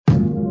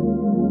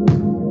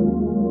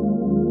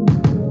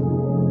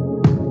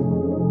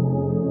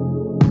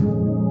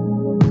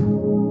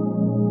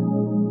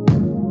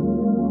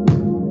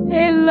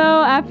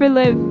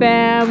Afrolit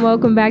fam,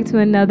 welcome back to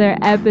another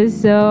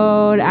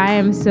episode. I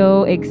am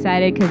so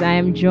excited because I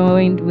am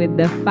joined with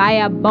the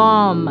fire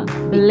bomb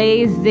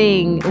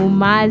Blazing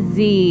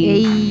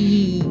Umazi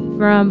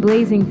from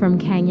Blazing from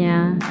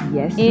Kenya.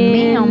 Yes,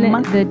 in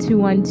ma'am. the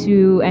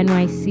 212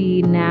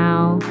 NYC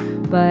now.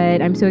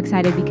 But I'm so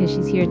excited because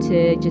she's here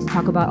to just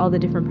talk about all the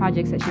different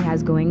projects that she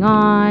has going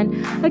on.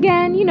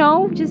 Again, you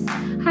know, just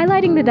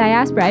highlighting the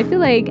diaspora. I feel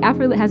like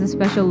Afrolit has a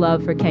special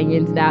love for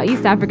Kenyans now.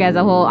 East Africa as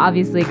a whole,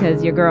 obviously,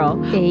 because you're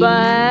girl. Hey.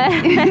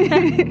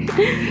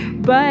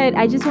 But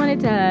I just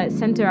wanted to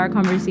center our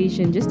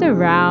conversation just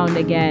around,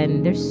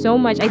 again, there's so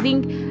much. I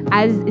think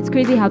it's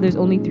crazy how there's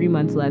only 3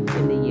 months left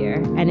in the year.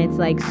 And it's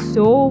like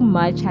so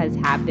much has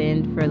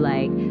happened for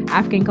like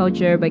African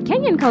culture, but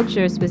Kenyan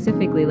culture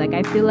specifically. Like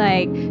I feel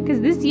like,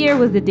 because this year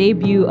was the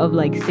debut of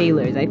like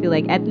Sailors. I feel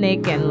like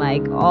ethnic and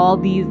like all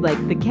these, like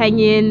the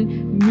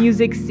Kenyan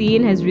music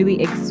scene has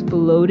really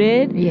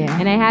exploded. Yeah.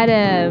 And I had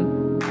a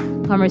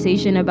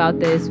conversation about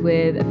this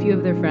with a few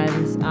of their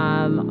friends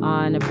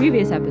on a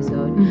previous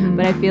episode. Mm-hmm.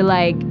 But I feel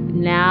like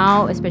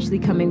now, especially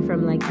coming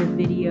from like the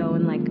video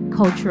and like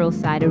cultural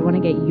side, I want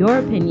to get your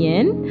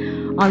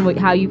opinion on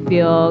how you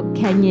feel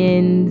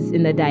Kenyans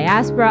in the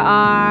diaspora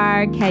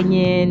are,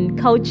 Kenyan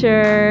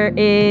culture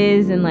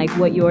is, and like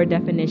what your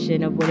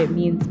definition of what it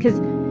means. Because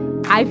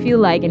I feel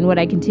like, and what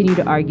I continue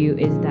to argue,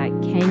 is that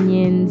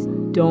Kenyans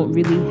don't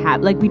really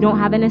have, like, we don't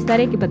have an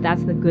aesthetic, but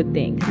that's the good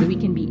thing, because we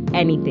can be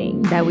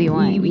anything that we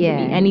want. We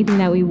can be anything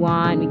that we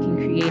want. We can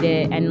create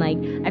it, and like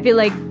I feel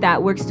like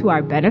that works to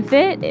our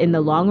benefit in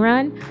the long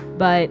run.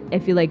 But I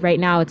feel like right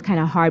now it's kind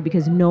of hard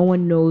because no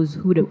one knows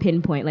who to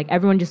pinpoint. Like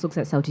everyone just looks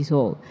at Sauti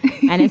Sol,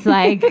 and it's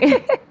like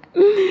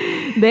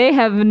they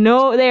are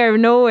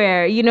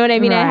nowhere. You know what I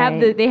mean?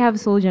 Right. They have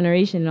Soul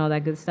Generation and all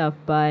that good stuff,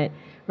 but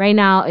right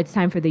now it's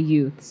time for the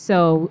youth.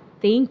 So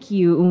thank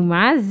you,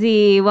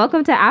 Umazi.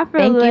 Welcome to Afrolit.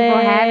 Thank you for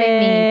having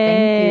me.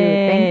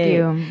 Thank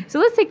you. So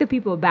let's take the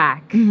people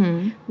back.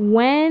 Mm-hmm.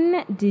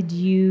 When did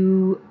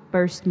you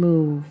first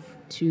move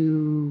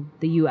to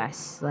the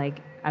U.S.,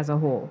 like as a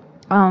whole?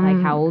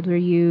 Like how old were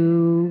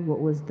you?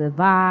 What was the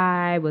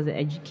vibe? Was it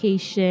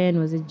education?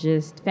 Was it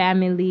just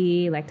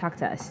family? Like talk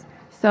to us.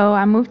 So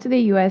I moved to the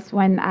U.S.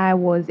 when I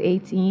was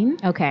 18.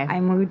 Okay. I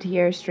moved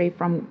here straight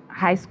from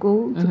high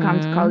school to come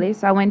to college.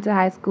 So I went to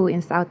high school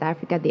in South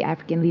Africa, the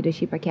African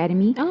Leadership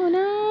Academy. Oh,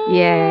 nice.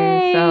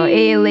 Yeah. So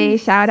ALA,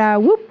 shout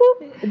out, whoop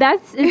whoop. Is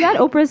that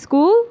Oprah's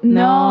school?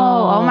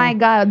 No. Oh my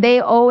God. They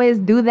always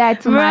do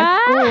that to my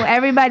school.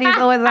 Everybody's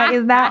always like,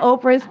 is that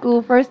Oprah's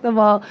school? First of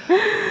all,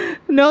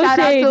 no shout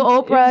shade.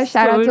 out to Oprah. It's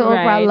Shout out to so Oprah.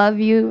 I right. love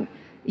you.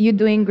 You're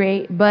doing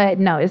great. But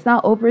no, it's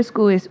not Oprah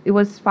School. It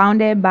was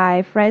founded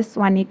by Fred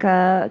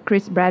Swanika,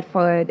 Chris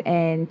Bradford,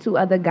 and 2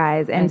 other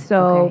guys. And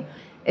so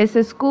it's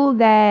a school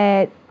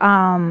that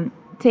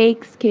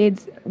takes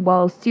kids,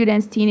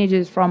 students,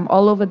 teenagers from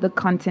all over the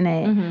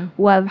continent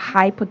who have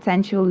high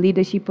potential,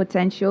 leadership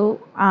potential,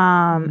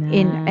 and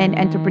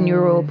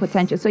entrepreneurial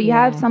potential. So you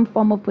have some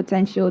form of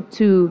potential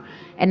to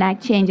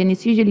enact change, and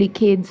it's usually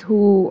kids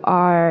who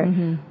are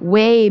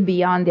way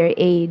beyond their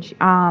age.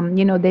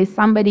 There's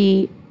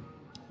somebody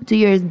 2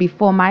 years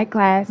before my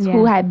class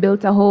who had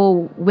built a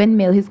whole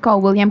windmill. He's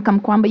called William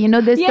Kamkwamba. You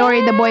know the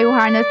story, the boy who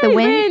harnessed the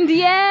wind?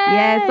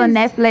 Yes. On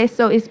Netflix.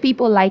 So it's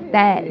people like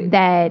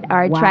that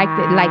are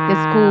attracted, like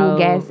the school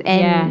gets,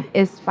 and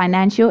it's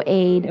financial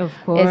aid. Of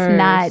course. It's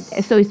not,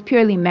 so it's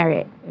purely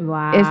merit.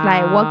 Wow. It's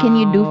like, what can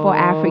you do for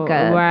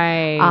Africa?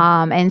 Right.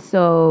 And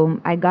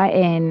so I got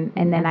in,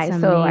 and then I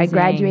amazing.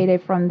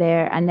 graduated from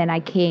there, and then I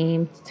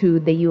came to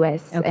the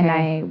U.S. and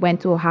I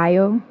went to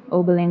Ohio,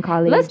 Oberlin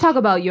College. Let's talk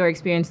about your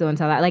experience though and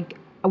tell that. Like,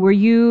 were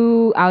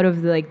you out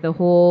of the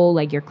whole,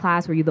 like your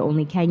class, were you the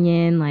only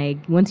Kenyan? Like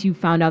once you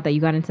found out that you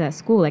got into that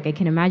school, like I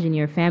can imagine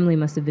your family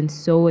must have been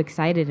so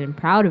excited and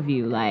proud of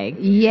you. Like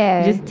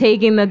just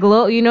taking the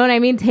glow, you know what I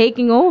mean?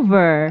 Taking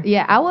over.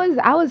 Yeah, I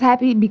was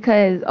happy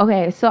because,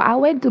 so I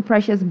went to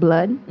Precious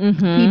Blood,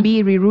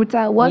 PB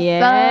Riruta. What's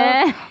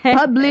up?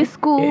 Public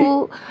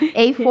school,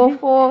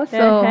 844.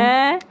 So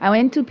I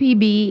went to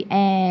PB,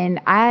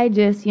 and I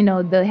just,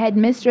 the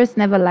headmistress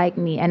never liked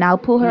me. And I'll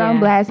put her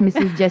on blast,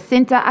 Mrs.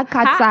 Jacinta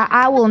Akata.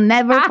 I will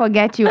never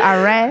forget you.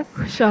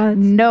 Arrest.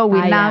 No,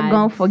 we're not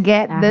going to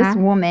forget this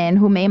woman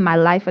who made my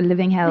life a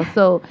living hell.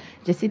 So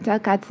Jacinta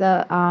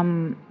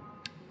Akata,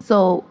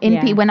 so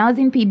when I was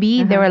in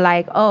PB, they were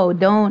like, oh,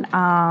 don't,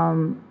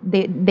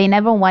 they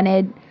never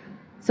wanted.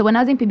 So when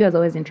I was in PB, I was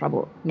always in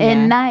trouble.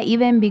 And not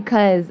even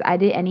because I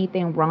did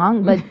anything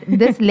wrong, but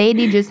this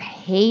lady just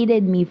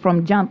hated me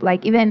from jump.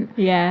 Like even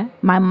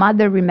my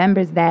mother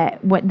remembers that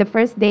the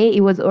first day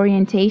it was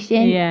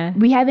orientation.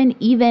 We haven't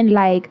even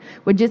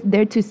we're just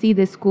there to see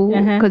the school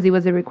because it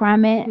was a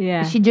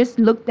requirement. She just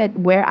looked at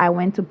where I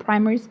went to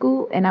primary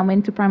school, and I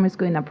went to primary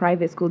school in a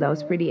private school that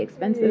was pretty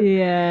expensive.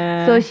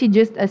 So she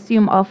just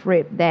assumed off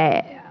rip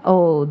that,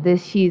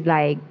 she's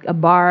like a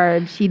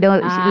barb. She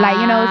don't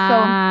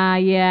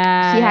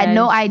she had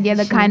no idea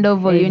the kind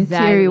of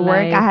voluntary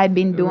work I had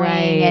been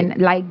doing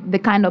and like the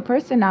kind of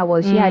person I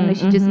was. She had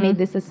she just made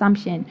this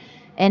assumption.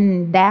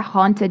 And that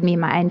haunted me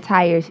my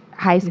entire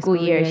high school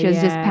year. She was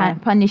just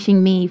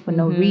punishing me for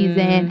no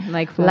reason.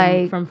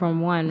 From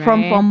Form 1, right?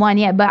 From Form 1,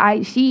 yeah. But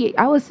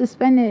I was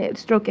suspended,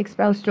 stroke,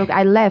 expelled, stroke.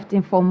 I left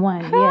in Form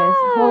 1. Yes,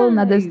 whole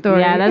nother story.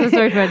 Yeah, that's a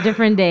story for a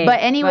different day. But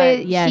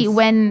anyway, she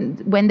when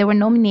they were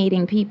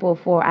nominating people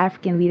for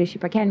African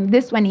Leadership Academy,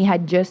 this one he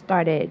had just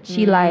started.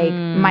 She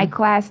my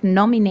class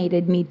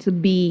nominated me to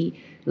be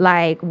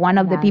like one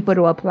of the people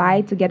to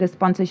apply to get a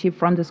sponsorship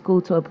from the school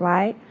to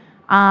apply.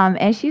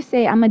 And she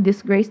said, I'm a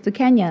disgrace to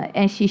Kenya.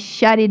 And she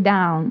shut it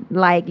down.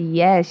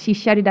 She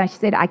shut it down. She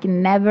said, I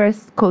can never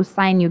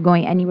co-sign you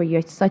going anywhere.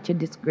 You're such a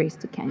disgrace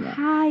to Kenya.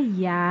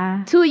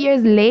 Yeah. 2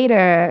 years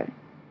later,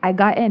 I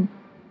got in.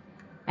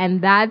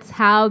 And that's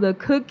how the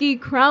cookie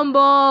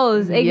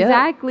crumbles. Yep.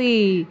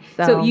 Exactly.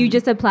 So you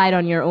just applied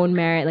on your own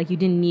merit. Like, you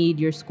didn't need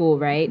your school,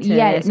 right?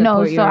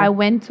 So I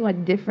went to a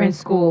different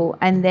school.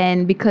 And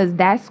then because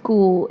that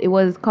school, it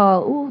was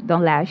called,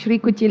 don't laugh, Shri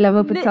Kuchi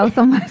Lava Patel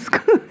Summer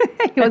School.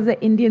 It was an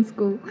Indian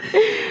school.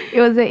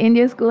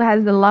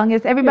 Has the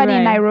longest. Everybody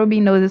in Nairobi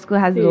knows the school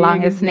has the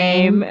longest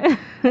name.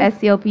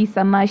 SCLP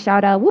Samaj,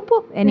 shout out, whoop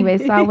whoop. Anyway,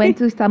 so I went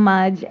to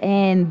Samaj,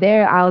 and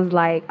there I was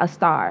like a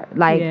star.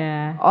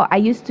 I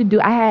used to do.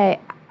 I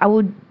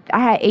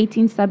had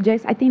 18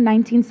 subjects. I think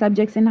 19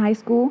 subjects in high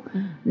school.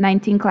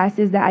 19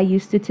 classes that I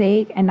used to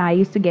take, and I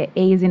used to get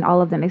A's in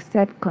all of them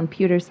except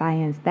computer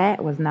science.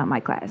 That was not my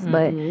class,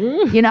 but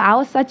I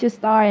was such a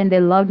star, and they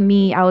loved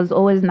me. I was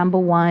always number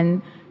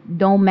one.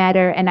 Don't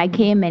matter. And I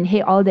came and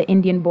hit all the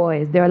Indian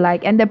boys. They were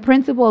like, and the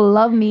principal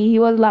loved me. He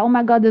was like, oh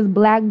my God, this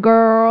black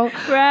girl.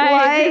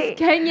 Right. This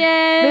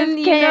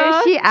Kenyan.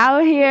 She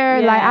out here.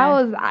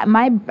 Yeah.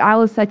 I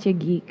was such a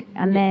geek.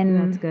 And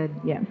then. That's good.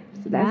 Yeah.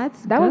 So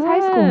that was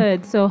high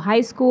school. So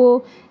high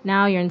school,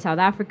 now you're in South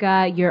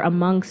Africa. You're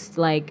amongst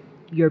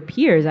your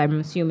peers, I'm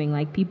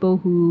assuming, people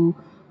who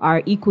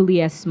are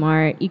equally as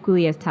smart,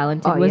 equally as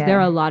talented. Was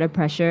there a lot of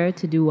pressure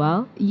to do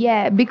well?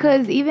 Yeah,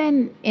 because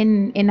even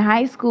in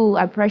high school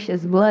at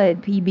Precious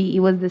Blood, PB,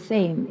 it was the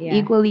same. Yeah.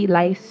 Equally,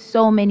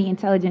 so many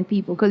intelligent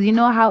people. Because you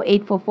know how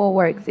 844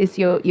 works. It's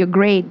your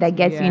grade that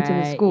gets you into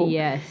the school.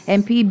 Yes.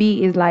 And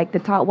PB is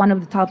one of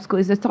the top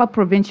schools. It's the top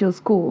provincial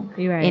school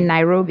in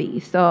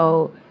Nairobi.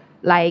 So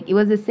it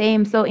was the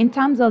same. So in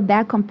terms of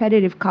that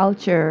competitive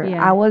culture,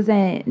 I was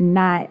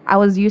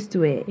used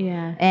to it.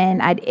 Yeah.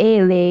 And at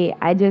ALA,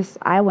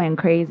 I went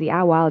crazy.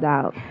 I wilded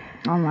out.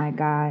 Oh my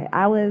God.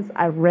 I was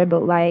a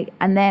rebel.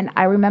 And then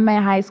I remember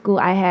in high school,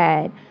 I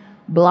had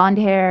blonde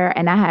hair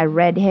and I had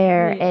red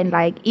hair. Yeah.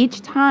 And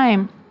each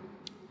time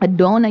a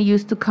donor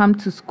used to come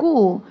to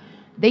school,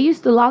 they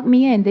used to lock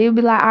me in. They would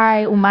be like, all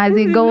right,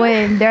 Umazi, go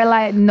in. They're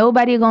like,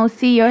 nobody gonna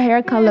see your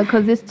hair color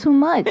because it's too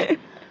much.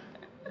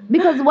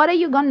 Because what are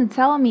you going to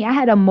tell me? I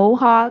had a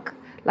mohawk,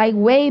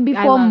 way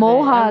before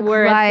mohawks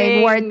were a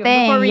thing. Before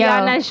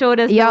Rihanna showed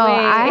us the way.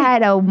 I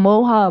had a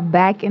mohawk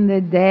back in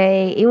the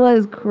day. It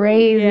was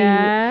crazy.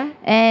 Yeah.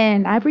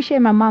 And I appreciate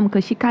my mom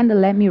because she kind of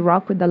let me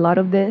rock with a lot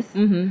of this.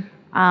 Mm-hmm.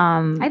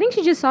 I think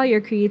she just saw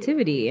your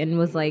creativity and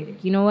was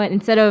like, you know what,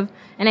 and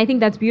I think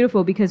that's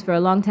beautiful because for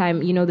a long time,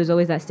 there's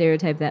always that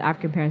stereotype that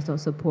African parents don't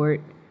support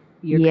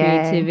your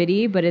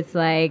creativity, but it's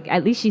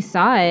at least she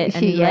saw it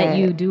and let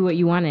you do what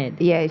you wanted.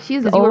 Yeah,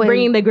 she's always... you were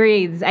bringing the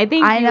grades. I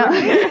know.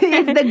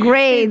 It's the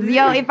grades.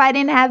 If I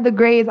didn't have the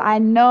grades, I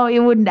know it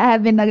would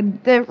have been a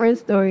different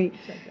story.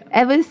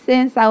 Ever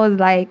since I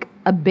was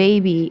a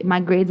baby,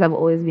 my grades have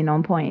always been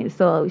on point.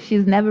 So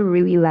she's never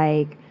really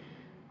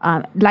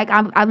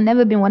I've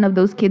never been one of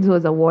those kids who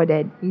was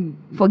awarded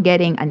for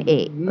getting an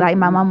A. My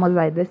mom was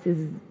like, this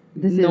is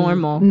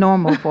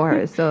normal for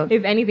her. So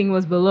if anything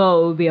was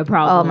below, it would be a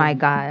problem. Oh my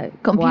God.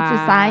 Computer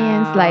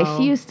science,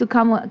 she used to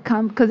come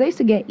because I used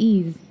to get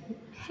E's.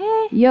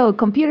 Hey.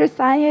 Computer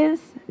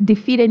science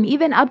defeated me.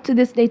 Even up to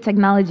this day,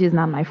 technology is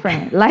not my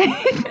friend.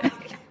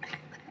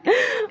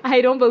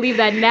 I don't believe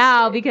that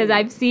now because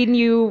I've seen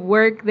you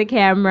work the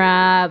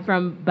camera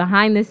from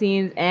behind the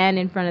scenes and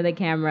in front of the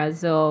camera.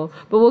 So,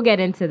 but we'll get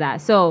into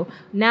that. So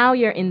now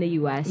you're in the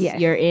U.S. Yes.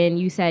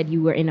 You said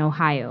you were in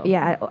Ohio.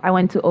 Yeah, I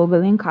went to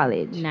Oberlin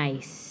College.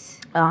 Nice.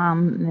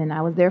 And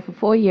I was there for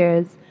 4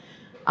 years.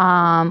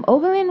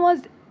 Oberlin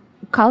was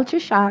culture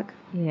shock.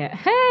 Yeah.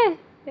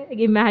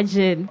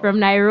 Imagine from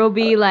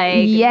Nairobi,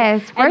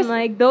 yes, first,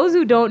 and those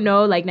who don't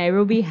know,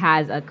 Nairobi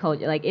has a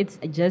culture, it's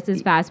just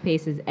as fast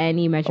paced as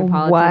any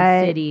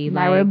metropolitan city.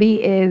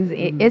 Nairobi is,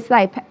 it's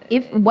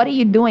what are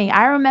you doing?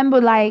 I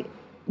remember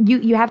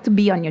you have to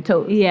be on your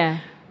toes. Yeah,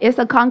 it's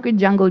a concrete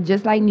jungle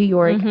just like New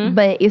York,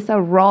 but it's a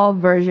raw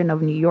version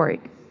of New York.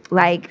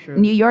 True.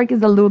 New York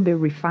is a little bit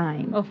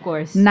refined. Of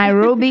course.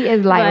 Nairobi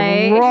is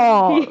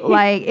raw.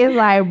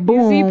 It's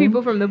boom. You see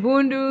people from the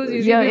Boondoos.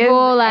 You see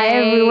people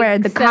everywhere.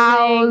 The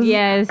selling,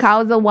 cows.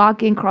 Cows are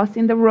walking,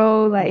 crossing the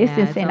road. It's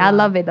insane. I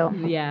love it though.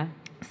 Yeah.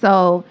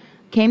 So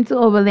came to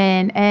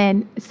Oberlin,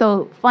 and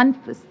so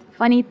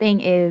funny thing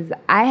is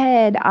I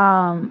had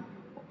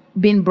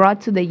been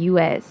brought to the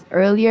U.S.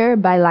 earlier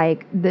by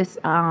this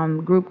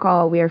group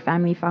called We Are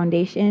Family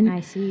Foundation.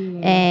 I see.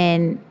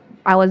 And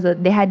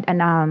they had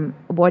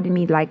awarded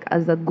me like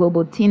as a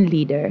global teen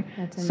leader.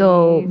 That's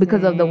so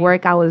because of the amazing.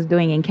 work I was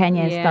doing in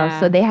Kenya and stuff,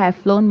 so they had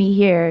flown me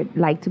here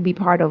like to be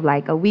part of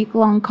like a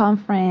week-long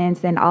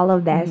conference and all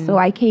of that. So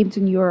I came to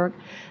New York.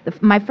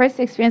 My first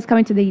experience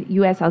coming to the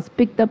U.S., I was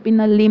picked up in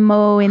a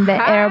limo in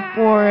the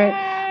airport.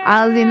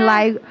 I was in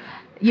like,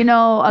 you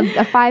know, a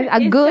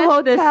good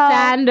hotel. The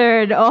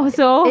standard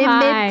also in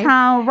high.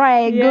 Midtown,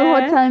 right? Yeah.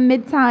 Good hotel in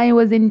Midtown.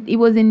 It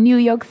was in New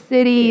York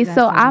City. That's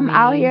so I'm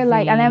out here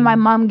like, and then my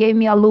mom gave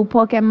me a little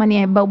pocket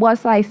money. But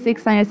what's like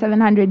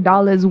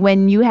 $600-$700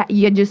 when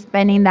you're just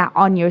spending that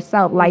on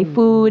yourself, like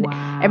food,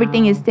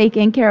 everything is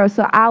taken care of.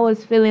 So I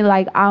was feeling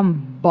like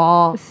I'm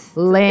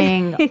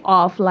balling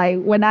off.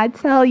 Like when I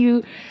tell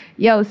you,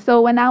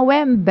 so when I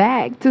went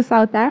back to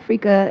South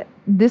Africa,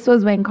 this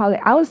was when college.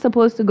 I was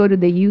supposed to go to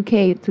the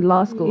UK to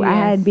law school. I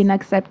had been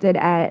accepted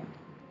at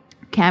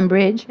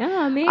Cambridge,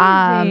 Oh,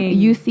 amazing.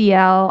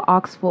 UCL,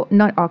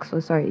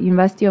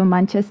 University of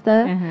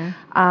Manchester,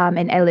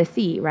 and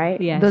LSE, right?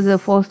 Yes. Those are the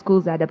 4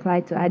 schools I'd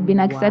applied to. I'd been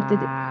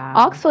accepted. Wow.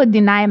 Oxford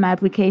denied my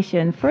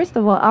application. First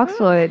of all,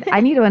 Oxford,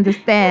 I need to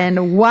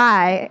understand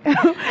why.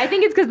 I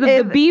think it's because of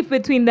the beef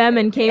between them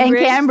and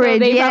Cambridge. And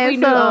Cambridge, so they probably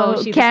knew, so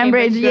she's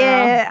Cambridge, a Cambridge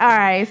girl. all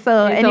right.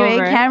 So It's anyway,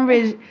 over.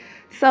 Cambridge.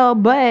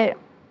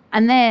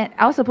 And then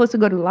I was supposed to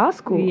go to law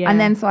school. Yeah. And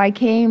then so I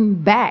came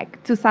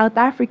back to South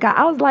Africa.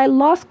 I was like,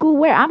 law school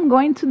where? I'm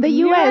going to the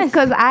U.S.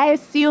 because I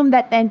assumed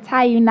that the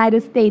entire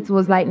United States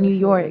was like New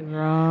York.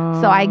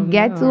 So I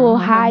get to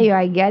Ohio.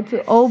 I get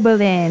to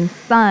Oberlin,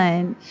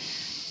 son.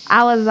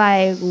 I was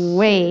like,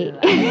 wait.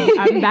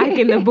 I'm back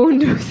in the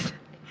boondocks.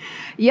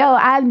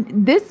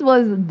 This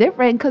was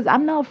different because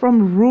I'm not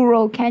from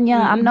rural Kenya.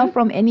 I'm not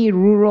from any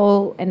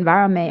rural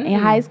environment. In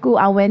high school,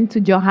 I went to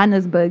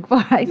Johannesburg for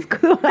high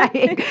school.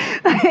 like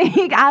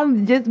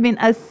I've just been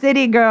a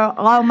city girl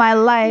all my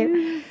life.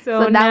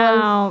 So that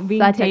now was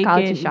being such taken, a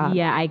culture shock.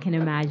 Yeah, I can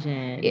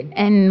imagine.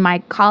 And my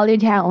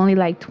college had only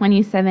like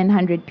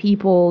 2,700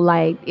 people.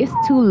 Like it's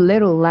too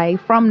little.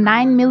 Like from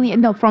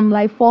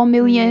 4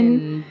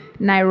 million.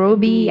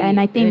 Nairobi, and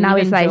I think now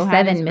it's like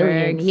 7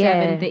 million.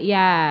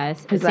 Yeah,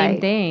 same like-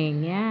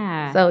 thing.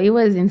 Yeah. So it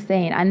was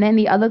insane. And then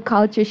the other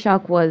culture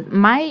shock was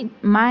my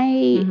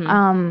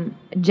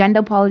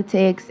gender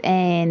politics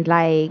and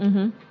like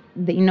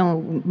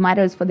the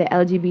matters for the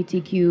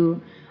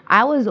LGBTQ.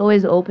 I was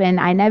always open.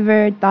 I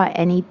never thought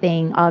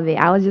anything of it.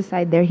 I was just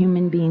like, they're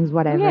human beings,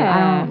 whatever.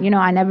 Yeah.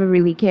 I never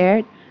really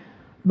cared.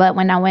 But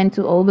when I went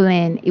to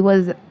Oberlin, it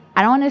was,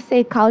 I don't want to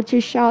say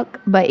culture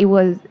shock, but it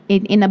was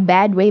in a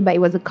bad way, but it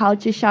was a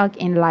culture shock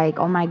in like,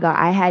 oh my God,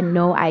 I had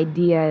no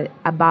idea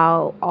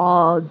about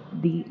all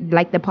the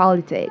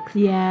politics.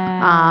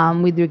 Yeah.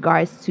 With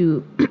regards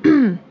to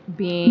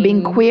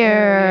being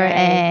queer right.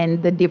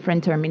 and the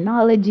different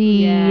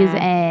terminologies.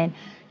 And,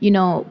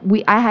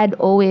 I had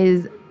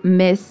always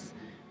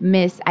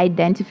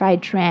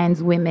misidentified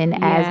trans women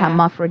as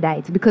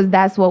hermaphrodites because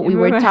that's what we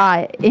were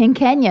taught in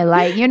Kenya.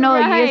 Like, you're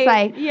just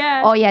like,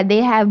 oh yeah,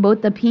 they have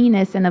both a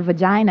penis and a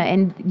vagina.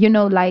 And,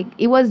 like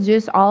it was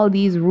just all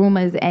these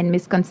rumors and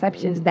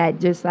misconceptions that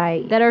just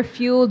like... that are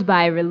fueled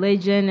by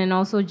religion and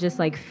also just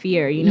like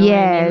fear, what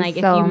I mean? Like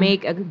if you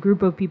make a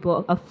group of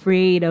people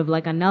afraid of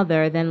like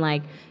another, then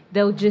like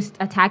they'll just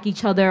attack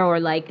each other or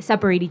like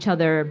separate each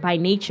other by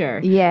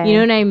nature. Yeah. You know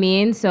what I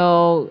mean?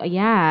 So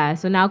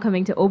so now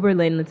coming to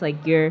Oberlin, it's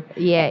like you're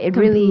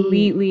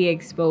completely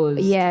exposed.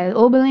 Yeah,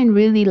 Oberlin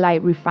really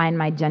like refined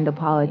my gender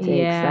politics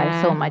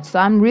like so much. So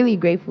I'm really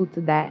grateful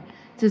to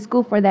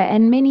school for that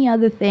and many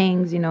other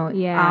things, it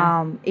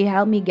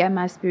helped me get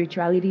my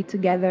spirituality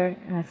together.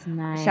 That's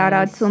nice. Shout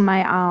out to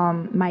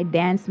my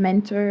dance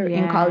mentor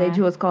in college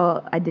who was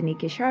called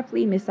Adenike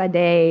Sharpley, Miss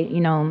Ade.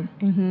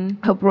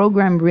 Her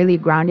program really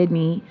grounded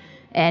me.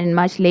 And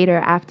much later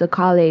after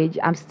college,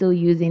 I'm still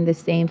using the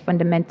same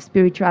fundamental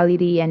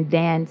spirituality and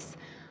dance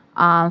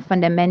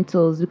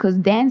fundamentals because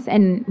dance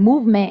and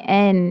movement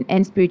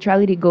and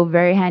spirituality go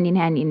very hand in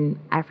hand in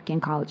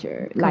African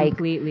culture.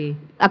 Completely. Like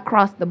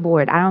across the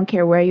board. I don't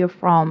care where you're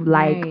from.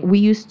 Like we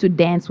used to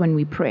dance when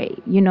we pray,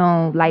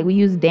 like we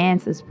use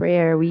dance as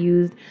prayer.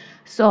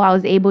 So I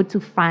was able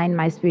to find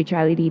my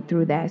spirituality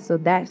through that. So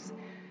that's,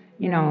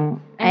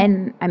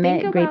 and I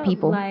met great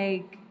people.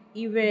 Like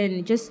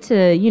even just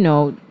to,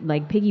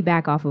 like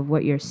piggyback off of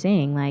what you're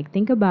saying, like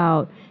think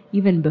about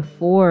even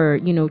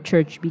before,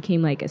 church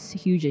became like a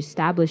huge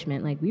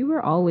establishment, like we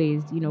were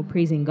always,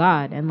 praising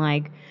God and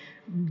like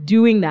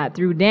doing that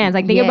through dance.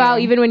 Like think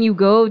about even when you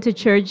go to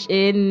church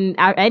in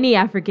any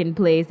African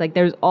place, like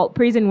there's all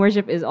praise and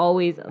worship is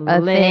always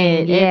lit.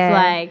 Thing, It's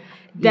like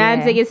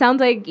dancing. It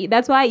sounds like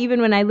that's why even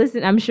when I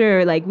listen, I'm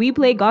sure like we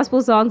play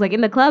gospel songs like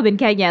in the club in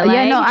Kenya. Like,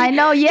 I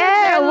know.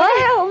 Yeah.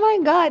 Oh my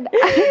God.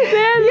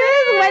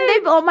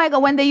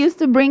 When they used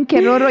to bring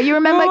Keroro. You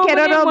remember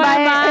Keroro by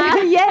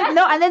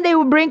and then they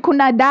would bring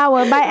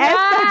Kunadawa by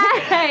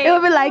Esther. It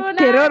would be like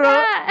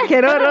Keroro,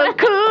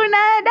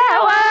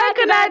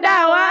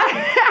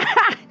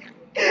 Kunadawa.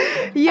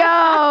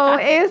 Yo,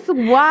 it's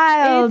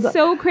wild. It's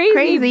so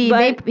crazy.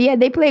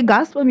 They play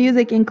gospel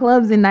music in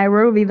clubs in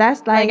Nairobi.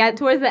 That's like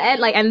towards the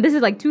end, and this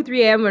is 2-3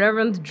 a.m. when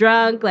everyone's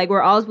drunk.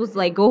 We're all supposed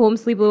to go home,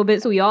 sleep a little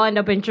bit, so we all end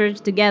up in church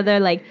together.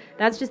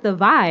 That's just the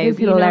vibe. It's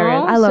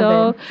hilarious. I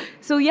love it.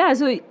 So yeah,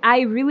 so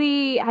I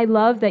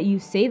love that you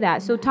say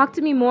that. So talk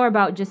to me more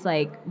about just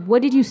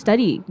what did you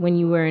study when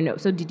you were in?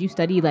 So did you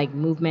study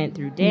movement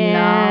through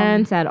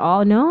dance at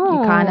all?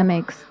 No.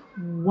 Economics.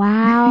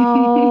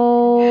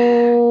 Wow.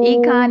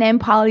 Econ and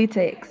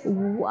politics.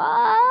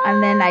 What?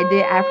 And then I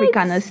did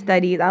Africana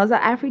studies. I was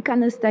an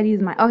Africana studies.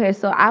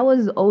 So I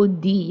was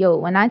OD. Yo,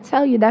 when I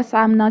tell you, that's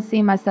why I'm not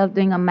seeing myself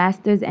doing a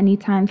master's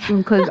anytime soon,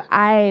 because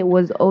I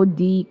was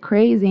OD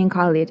crazy in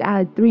college. I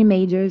had 3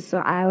 majors. So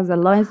I was a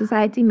law and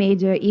society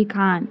major,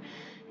 econ,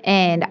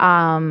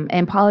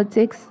 and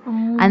politics.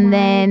 And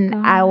then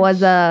I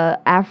was a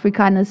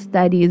Africana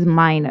studies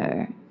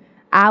minor.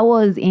 I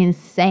was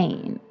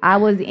insane.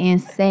 And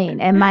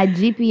my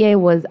GPA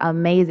was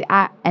amazing.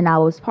 I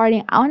was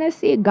partying. I want to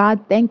say, God,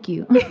 thank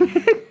you.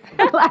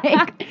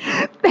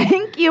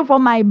 Thank you for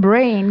my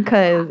brain,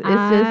 because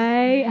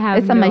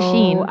it's a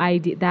machine.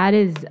 Idea. That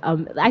is,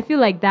 I feel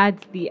like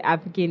that's the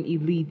African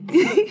elite.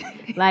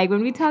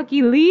 When we talk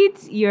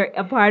elite, you're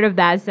a part of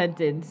that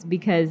sentence,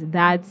 because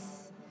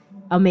that's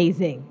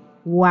amazing.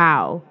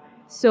 Wow.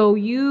 So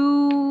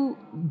you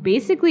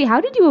basically, how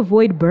did you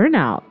avoid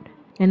burnout?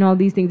 And all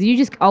these things. Did you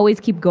just always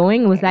keep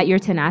going? Was that your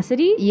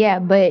tenacity? Yeah,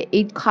 but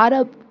it caught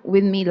up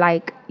with me by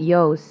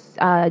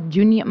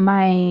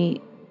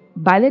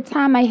the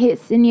time I hit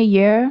senior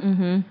year,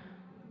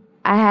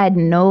 I had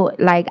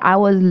I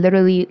was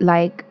literally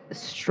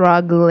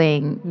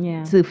struggling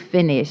to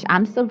finish.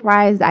 I'm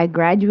surprised I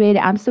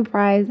graduated. I'm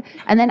surprised.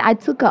 And then I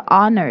took an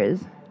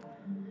honors.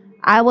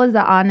 I was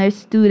an honors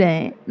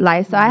student.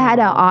 I had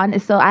an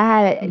honors. So I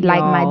had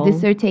my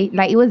dissertation.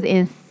 It was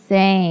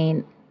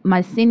insane.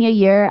 My senior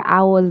year,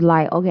 I was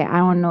okay, I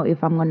don't know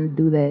if I'm going to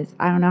do this.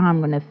 I don't know how I'm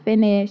going to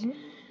finish.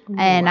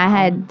 And I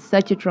had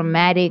such a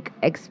traumatic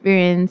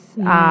experience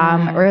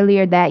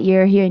earlier that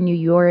year here in New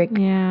York.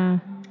 Yeah.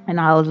 And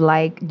I was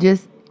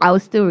I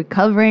was still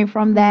recovering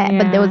from that,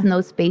 but there was no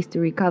space to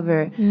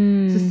recover.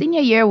 So senior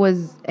year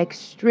was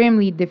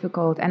extremely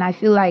difficult. And I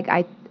feel like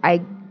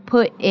I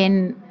put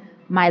in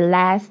my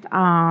last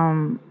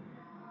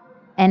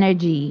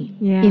energy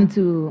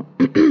into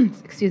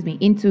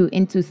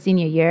into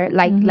senior year,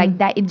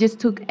 that. It just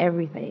took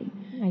everything.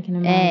 I can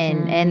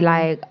imagine. And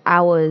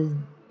I was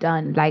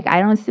done. I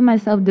don't see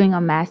myself doing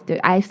a master.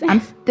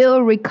 I'm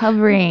still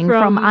recovering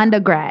from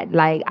undergrad.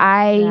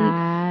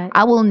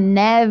 I will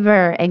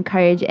never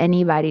encourage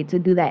anybody to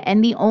do that.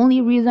 And the only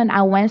reason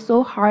I went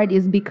so hard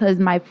is because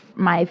my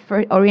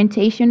first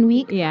orientation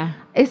week,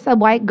 it's a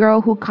white girl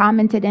who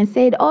commented and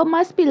said, "Oh,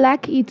 must be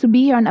lucky to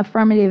be here on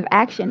affirmative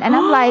action." And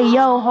I'm like,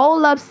 yo,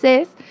 hold up,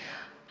 sis.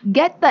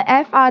 Get the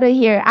F out of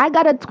here. I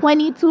got a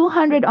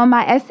 2200 on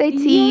my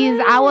SATs.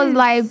 I was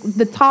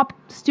the top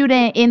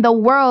student in the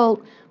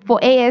world for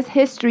AS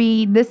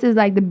history. This is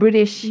the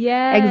British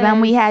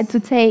exam we had to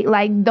take.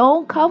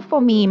 Don't come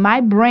for me.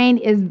 My brain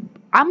is,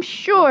 I'm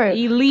sure,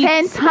 elite.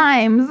 10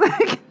 times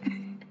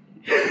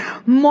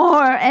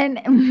more and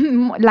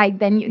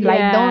than you.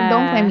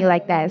 Don't play me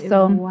like that.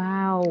 So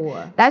wow,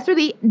 that's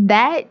really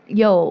that.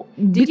 Yo,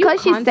 did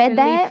because you she said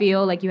that,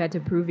 feel like you had to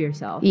prove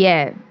yourself?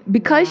 Yeah,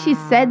 because she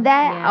said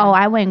that. Oh,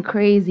 I went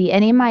crazy.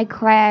 And in my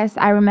class,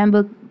 I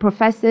remember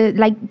professors,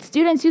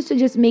 students used to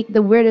just make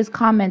the weirdest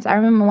comments. I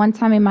remember one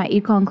time in my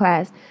econ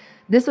class,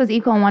 this was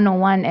econ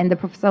 101, and the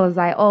professor was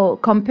like, "Oh,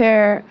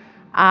 compare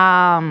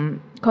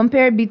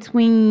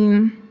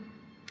between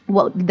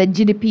the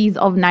GDPs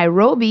of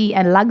Nairobi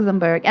and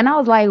Luxembourg." And I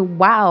was like,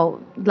 wow,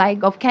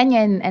 of Kenya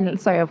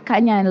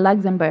and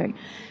Luxembourg,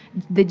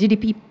 the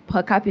GDP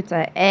per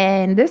capita.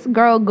 And this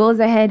girl goes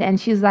ahead and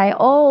she's like,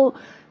 "Oh,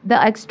 the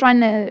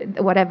external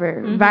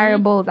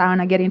variables." I don't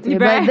want to get into it,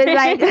 but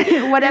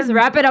whatever. Just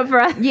wrap it up for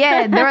us.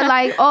 Yeah, they were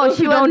like, "Oh,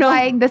 she was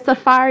the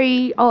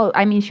safari."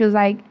 She was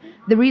like,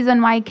 the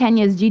reason why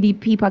Kenya's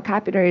GDP per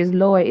capita is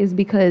lower is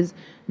because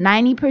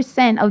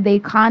 90% of the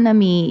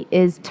economy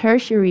is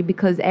tertiary,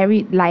 because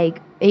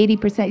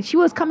 80%. She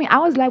was coming. I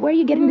was like, "Where are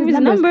you getting these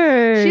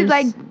numbers?" She's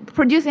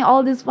producing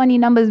all these funny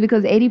numbers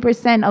because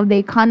 80% of the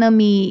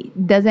economy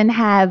doesn't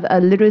have a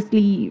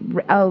literacy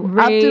up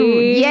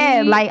to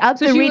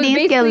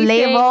reading skill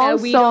level.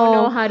 We don't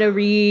know how to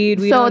read.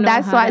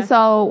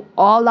 So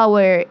all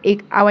our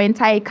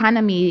entire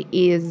economy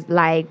is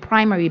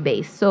primary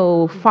based.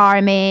 So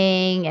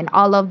farming and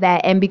all of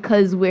that. And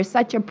because we're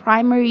such a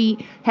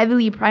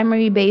heavily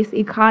primary based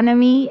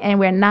economy, and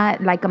we're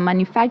not a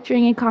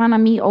manufacturing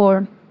economy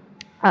or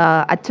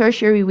a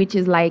tertiary, which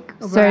is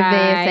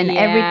service and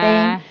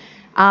everything,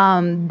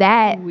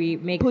 that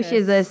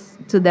pushes us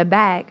to the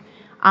back.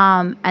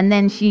 And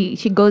then she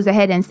goes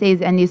ahead and says,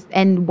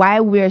 and why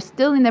we're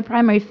still in the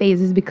primary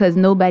phase is because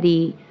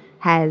nobody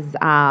has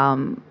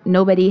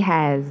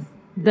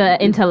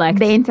the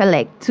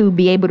intellect to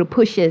be able to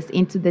push us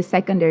into the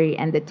secondary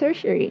and the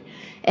tertiary.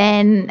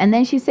 And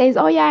then she says,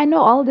 oh yeah, I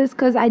know all this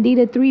because I did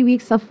a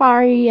 3-week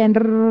safari and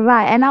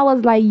I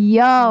was like,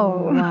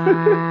 yo.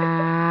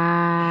 Wow.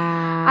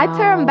 I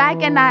turned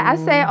back and I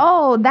say,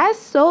 oh, that's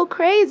so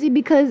crazy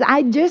because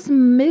I just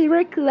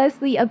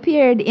miraculously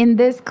appeared in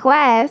this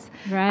class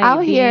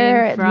out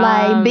here,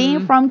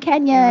 being from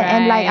Kenya.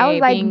 And like, I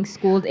was like, being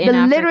schooled in the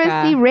Africa.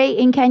 literacy rate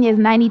in Kenya is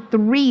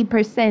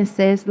 93%,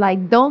 sis.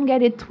 Like, don't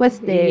get it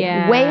twisted.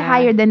 Yeah. Way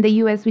higher than the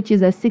US, which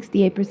is a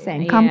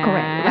 68%.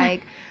 Correct.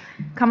 Like,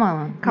 come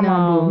on,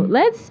 boom.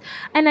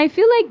 And I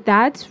feel like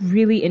that's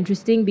really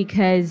interesting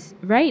because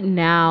right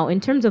now,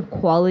 in terms of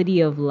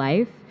quality of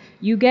life,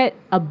 you get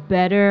a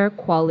better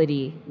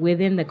quality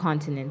within the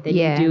continent than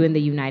you do in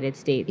the United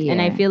States. Yeah. And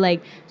I feel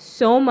like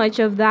so much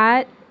of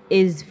that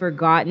is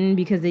forgotten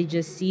because they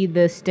just see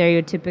the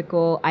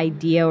stereotypical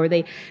idea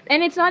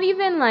and it's not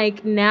even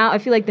like now, I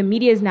feel like the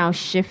media is now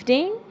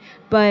shifting,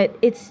 but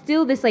it's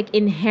still this like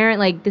inherent,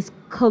 like this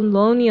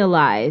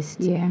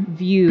colonialized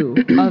view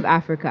of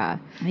Africa.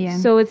 Yeah.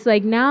 So it's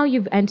like now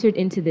you've entered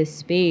into this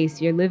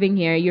space, you're living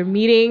here, you're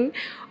meeting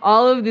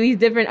all of these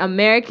different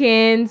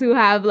Americans who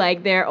have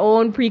like their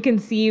own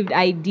preconceived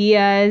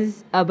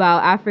ideas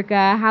about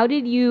Africa. How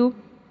did you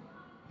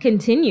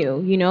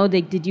continue?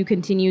 Did you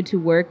continue to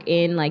work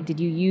in, like, did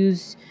you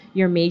use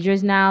your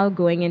majors now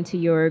going into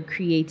your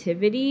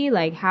creativity?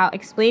 Like,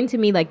 explain to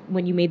me, like,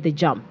 when you made the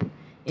jump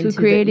into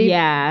creative?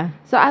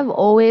 So I've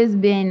always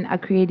been a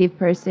creative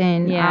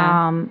person.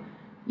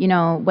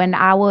 When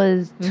I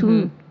was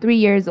 3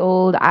 years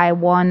old, I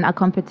won a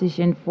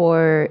competition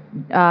for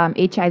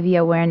HIV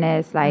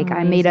awareness. Like,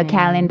 I made a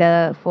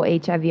calendar for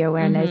HIV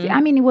awareness.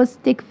 I mean, it was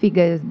stick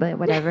figures, but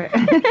whatever.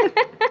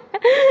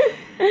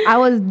 I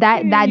was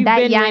that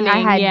young.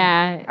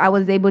 Winning, I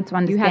was able to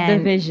understand. You had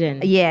the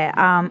vision.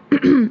 Yeah.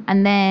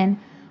 And then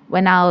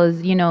when I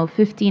was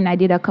 15, I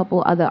did a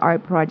couple other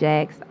art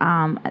projects.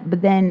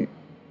 But then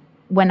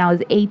when I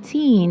was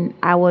 18,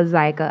 I was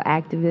like an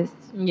activist.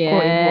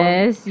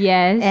 Yes.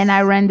 And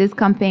I ran this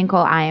campaign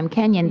called I Am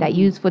Kenyan that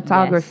used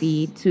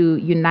photography to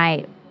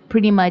unite,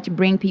 pretty much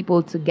bring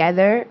people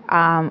together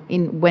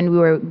when we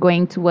were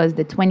going towards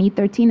the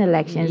 2013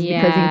 elections.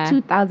 Because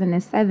in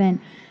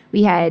 2007,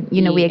 we had,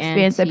 we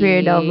experienced a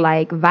period of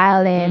like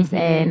violence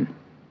and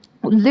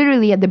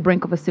literally at the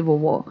brink of a civil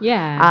war.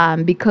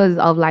 Because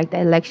of like the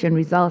election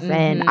results.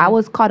 And I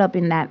was caught up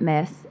in that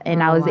mess.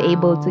 And I was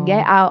able to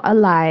get out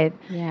alive.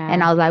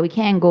 And I was like, we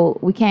can't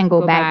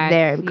go back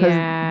there. Because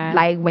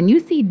like when you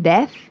see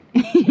death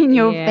in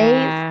your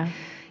face,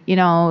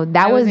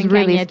 that was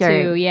really Kenya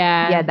scary. Too,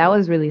 that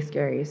was really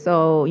scary.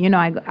 So,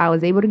 I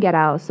was able to get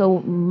out. So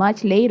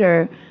much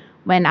later,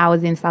 when I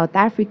was in South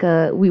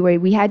Africa,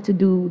 we had to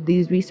do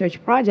these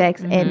research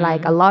projects. And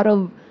like a lot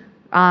of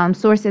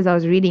sources I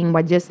was reading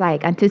were just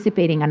like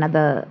anticipating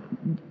another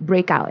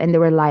breakout, and they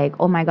were like,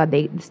 oh my god,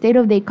 the state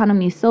of the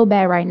economy is so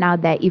bad right now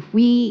that if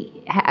we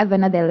have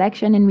another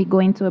election and we go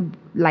into a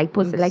like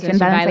post-election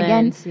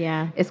violence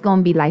again, it's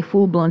gonna be like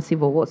full-blown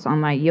civil war. So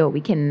I'm like, yo,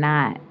 we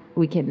cannot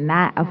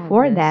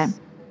afford that.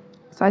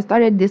 So I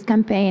started this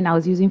campaign. I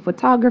was using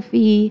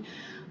photography,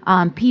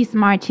 peace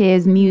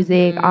marches,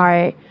 music,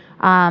 art,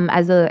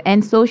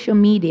 and social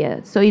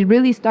media. So it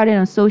really started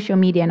on social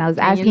media, and I was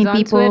asking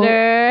people on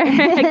Twitter,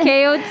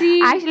 KOT.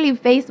 Actually,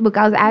 Facebook.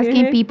 I was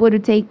asking people to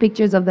take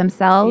pictures of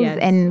themselves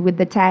and with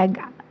the tag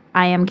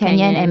I Am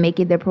Kenyan and make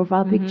it their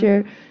profile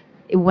picture.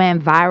 It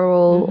went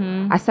viral.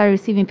 I started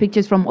receiving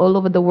pictures from all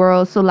over the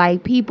world. So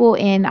like people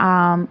in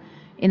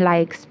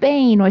like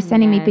Spain were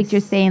sending me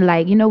pictures saying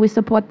like, we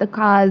support the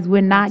cause.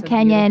 We're not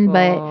Kenyan,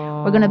 but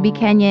we're gonna be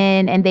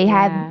Kenyan. And they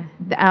have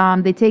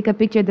they take a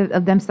picture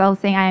of themselves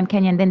saying I am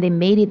Kenyan, then they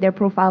made it their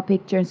profile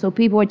picture. And so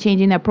people were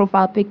changing their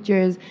profile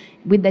pictures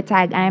with the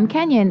tag I Am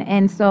Kenyan.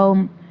 And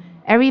so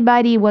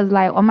everybody was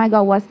like, oh my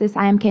god, what's this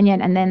I Am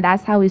Kenyan? And then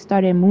that's how we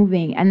started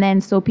moving. And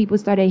then so people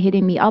started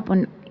hitting me up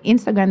on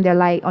Instagram. They're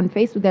like, on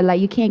Facebook, they're like,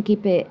 you can't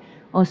keep it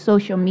on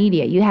social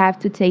media, you have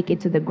to take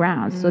it to the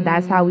ground. So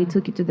that's how we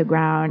took it to the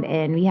ground.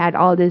 And we had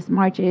all these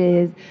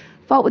marches,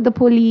 fought with the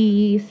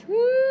police.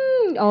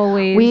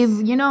 Always.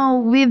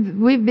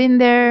 We've been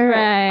there.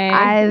 Right.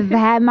 I've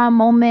had my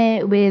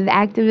moment with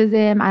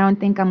activism. I don't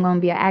think I'm going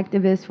to be an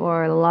activist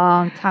for a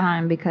long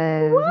time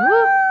because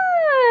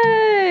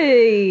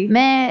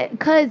man,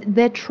 because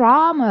the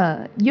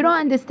trauma, you don't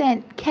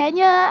understand.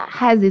 Kenya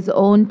has its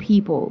own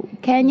people.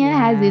 Kenya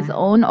has its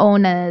own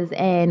owners,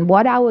 and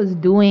what I was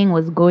doing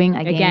was going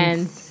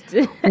against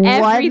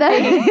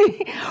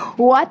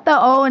what the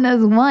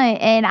owners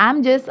want. And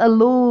I'm just a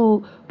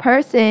little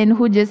person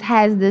who just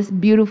has this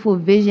beautiful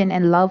vision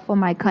and love for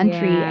my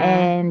country.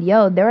 And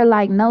they were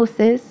like, no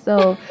sis.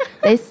 So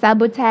they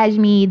sabotaged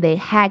me. They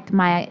hacked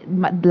my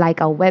like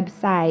a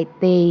website.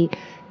 They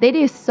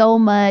did so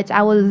much.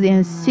 I was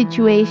in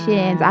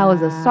situations. I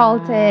was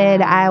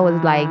assaulted. I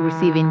was like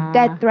receiving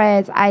death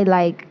threats. I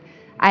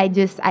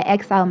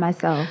exiled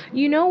myself.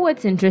 You know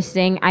what's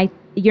interesting? I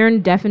you're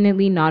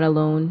definitely not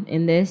alone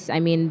in this. I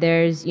mean,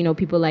 there's,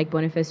 people like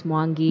Boniface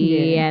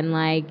Mwangi and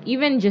like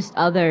even just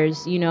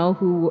others,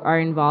 who are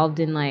involved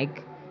in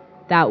like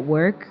that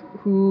work,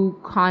 who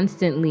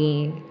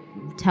constantly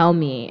tell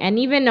me, and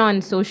even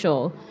on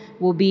social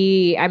will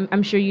be,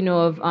 I'm sure you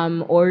know of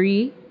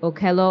Ori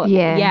Okello.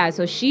 Yeah.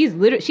 So she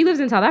lives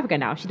in South Africa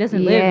now. She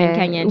doesn't live in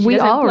Kenya. And we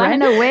all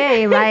ran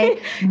away.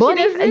 Like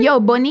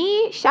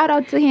Bonnie, shout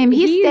out to him.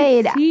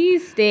 He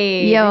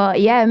stayed. Yo,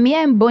 yeah. Me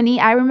and Bonnie,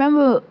 I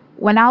remember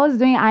when I was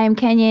doing I Am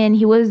Kenyan,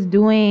 he was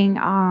doing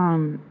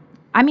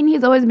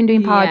he's always been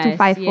doing Power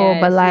 254,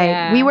 but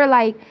like we were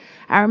like,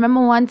 I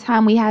remember one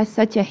time we had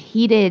such a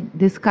heated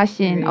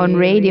discussion on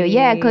radio.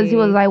 Yeah, because he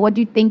was like, what do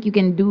you think you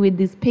can do with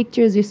these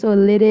pictures? You're so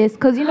elitist.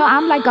 Because,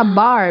 I'm like a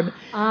barb.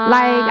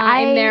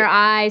 In their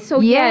eyes.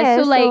 So,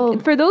 so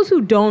like, for those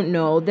who don't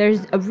know,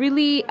 there's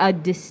a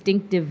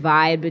distinctive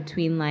vibe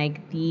between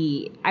like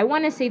I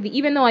want to say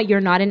even though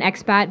you're not an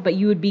expat, but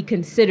you would be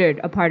considered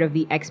a part of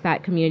the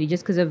expat community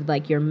just because of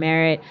like your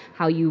merit,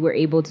 how you were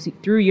able to,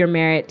 through your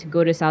merit, to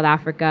go to South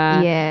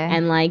Africa. Yeah.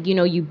 And like,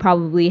 you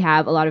probably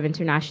have a lot of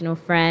international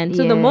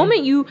friends. So the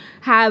moment you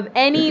have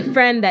any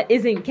friend that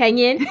isn't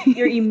Kenyan,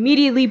 you're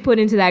immediately put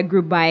into that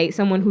group by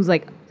someone who's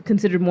like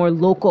considered more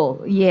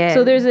local. Yeah.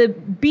 So there's a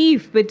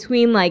beef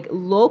between like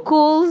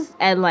locals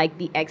and like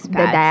the expats.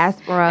 The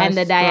diaspora. And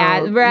the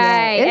diaspora.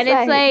 Right. Yeah. And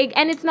it's like,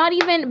 and it's not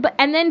even,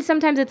 and then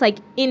sometimes it's like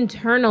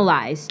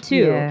internalized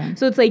too. Yeah.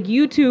 So it's like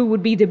you two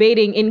would be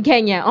debating in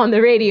Kenya on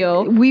the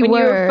radio when you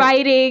were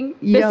fighting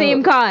the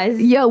same cause.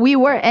 Yeah, we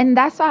were. And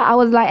that's why I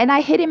was like, and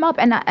I hit him up,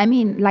 and I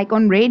mean, like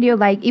on radio,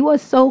 like it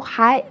was so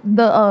hot.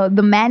 The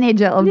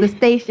manager of the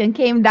station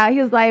came down.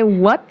 He was like,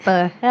 what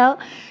the hell?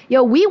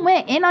 Yo, we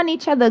went in on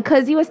each other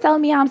because he was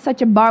telling me I'm such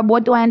a barb.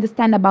 What do I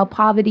understand about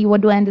poverty?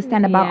 What do I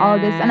understand about all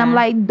this? And I'm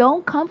like,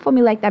 don't come for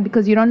me like that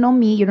because you don't know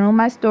me. You don't know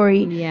my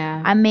story.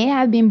 Yeah. I may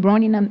have been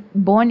born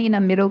in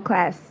a middle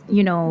class,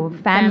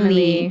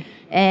 family.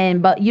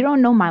 But you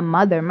don't know my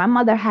mother. My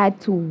mother had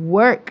to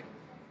work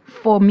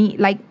for me.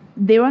 Like,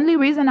 the only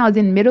reason I was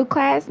in middle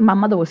class, my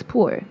mother was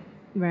poor.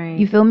 Right.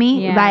 You feel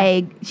me? Yeah.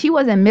 Like, she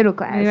wasn't middle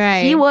class.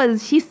 Right.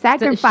 She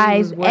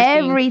sacrificed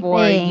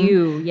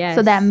everything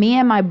so that me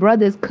and my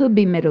brothers could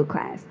be middle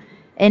class.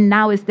 And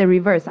now it's the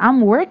reverse.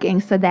 I'm working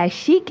so that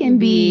she can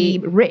be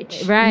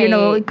rich. Right.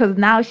 Because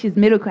now she's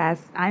middle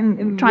class.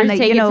 I'm trying to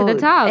take it to the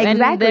top.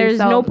 Exactly. And there's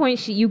no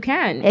point you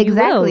can.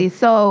 Exactly. You will.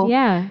 So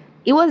yeah.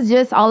 It was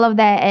just all of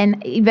that.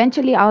 And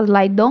eventually I was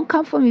like, don't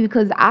come for me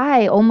because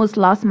I almost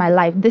lost my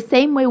life. The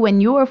same way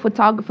when you were a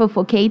photographer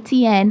for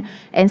KTN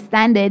and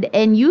Standard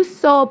and you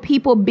saw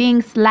people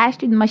being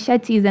slashed with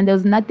machetes and there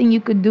was nothing you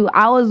could do.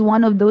 I was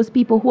one of those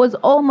people who was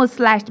almost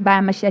slashed by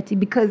a machete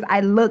because I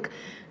look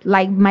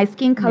like my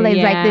skin color is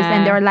like this,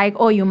 and they're like,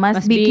 oh, you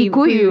must be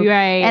Kikuyu.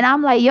 Right. And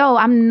I'm like, yo,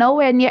 I'm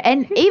nowhere near.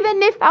 And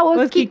even if I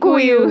was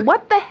Kikuyu,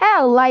 what the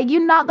hell? Like,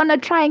 you're not gonna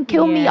try and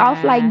kill me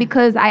off like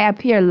because I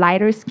appear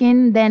lighter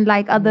skin than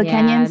like other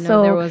Kenyans.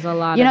 So there was a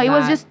lot it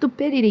was just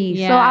stupidity.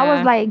 So I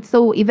was like,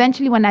 so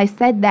eventually when I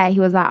said that, he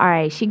was like, all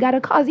right, she got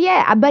a cause.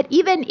 Yeah, but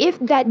even if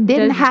that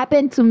didn't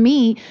happen to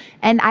me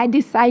and I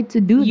decide to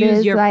do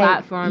use your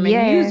platform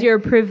and use your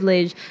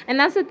privilege. And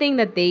that's the thing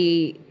that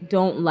they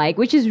don't like,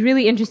 which is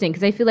really interesting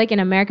because I feel like in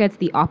America it's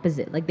the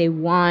opposite. Like they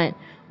want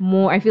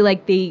more. I feel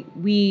like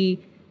we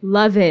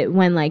love it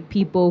when like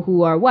people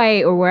who are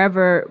white or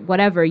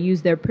whatever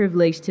use their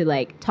privilege to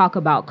like talk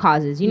about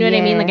causes. You know what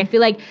I mean? Like I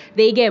feel like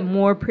they get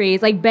more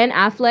praise. Like Ben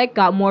Affleck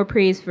got more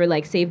praise for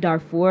like Save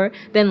Darfur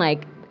than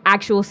like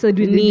actual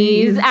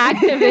Sudanese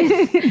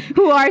activists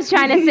who are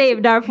trying to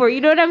save Darfur. You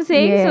know what I'm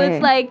saying? So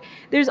it's like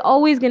there's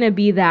always going to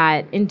be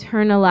that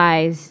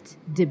internalized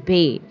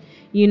debate,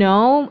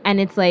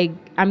 and it's like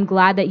I'm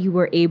glad that you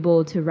were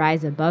able to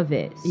rise above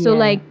it. So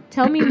like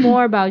tell me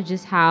more about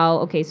just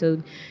how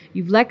so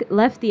you've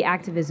left the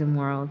activism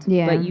world,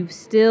 but you've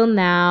still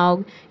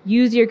now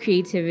used your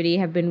creativity,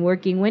 have been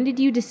working. When did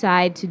you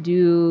decide to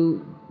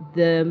do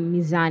the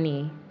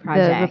Mizani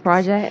project? The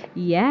project?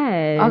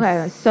 Yes.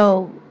 Okay,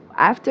 so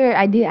after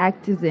I did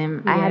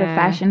activism, I had a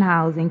fashion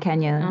house in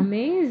Kenya.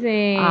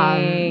 Amazing.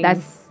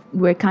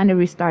 We're kind of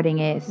restarting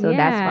it, so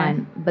that's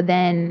fun. But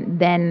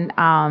then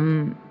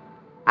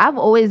I've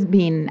always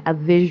been a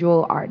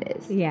visual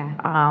artist.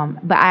 Yeah.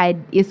 But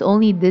it's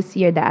only this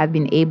year that I've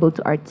been able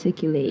to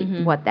articulate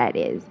what that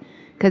is,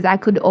 because I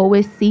could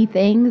always see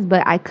things,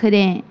 but I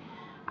couldn't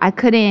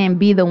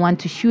be the one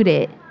to shoot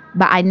it.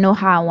 But I know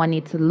how I want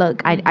it to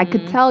look. I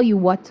could tell you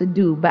what to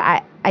do, but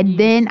I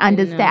didn't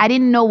understand. I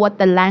didn't know what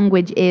the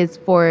language is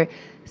for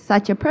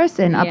such a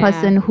person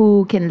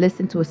who can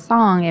listen to a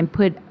song and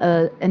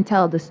and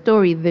tell the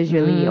story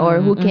visually,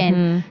 or who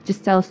can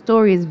just tell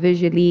stories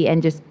visually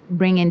and just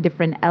bring in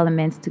different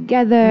elements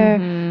together.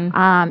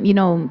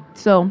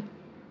 So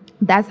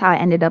that's how I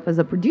ended up as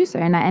a producer.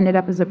 And I ended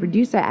up as a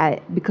producer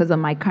because of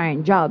my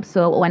current job.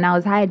 So when I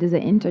was hired as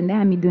an intern, they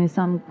had me doing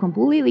something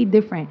completely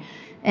different.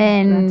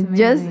 And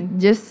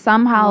just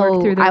somehow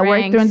I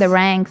worked through the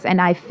ranks, and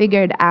I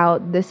figured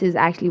out this is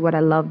actually what I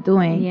love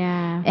doing.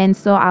 Yeah. And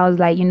so I was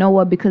like, you know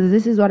what? Because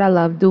this is what I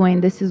love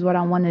doing. This is what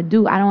I want to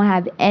do. I don't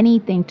have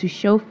anything to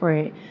show for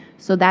it.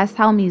 So that's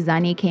how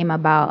Mizani came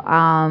about.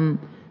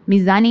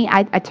 Mizani,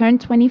 I turned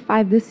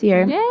 25 this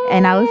year. Yay!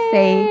 And I would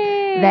say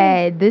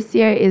that this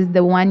year is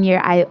the one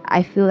year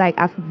I feel like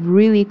I've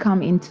really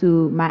come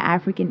into my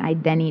African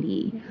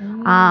identity.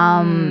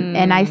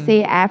 And I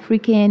say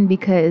African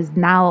because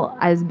now,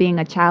 as being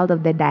a child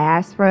of the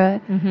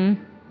diaspora,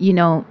 you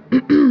know,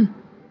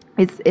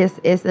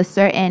 it's a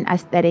certain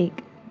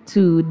aesthetic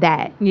to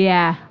that.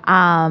 Yeah.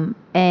 And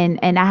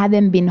I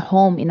haven't been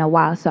home in a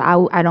while, so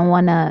I don't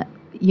want to,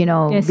 you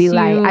know, assume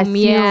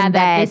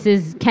that this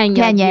is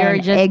Kenyan. You're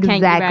just exactly.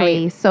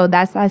 Kenyan, right? So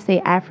that's why I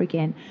say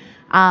African.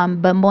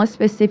 But more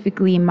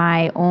specifically,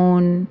 my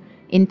own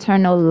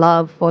internal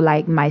love for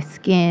like my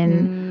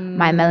skin,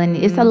 my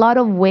melanin. It's a lot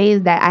of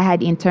ways that I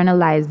had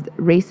internalized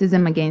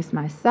racism against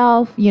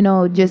myself. You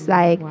know, just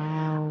like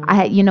I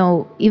had, you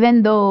know,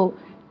 even though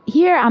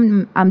here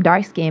I'm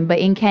dark skinned, but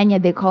in Kenya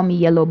they call me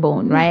yellow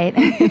bone, right?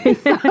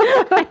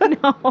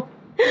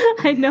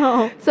 I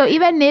know. So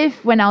even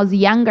if when I was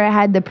younger I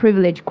had the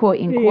privilege, quote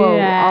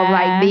unquote, of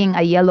like being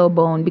a yellow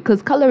bone,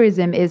 because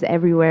colorism is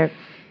everywhere.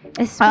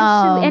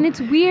 Especially, and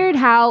it's weird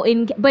how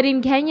in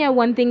Kenya,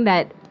 one thing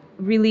that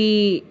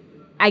really,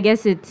 I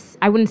guess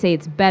I wouldn't say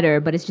it's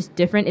better, but it's just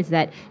different, is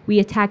that we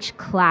attach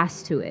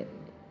class to it.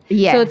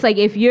 Yeah. So it's like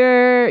if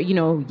you're, you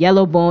know,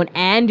 yellow bone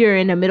and you're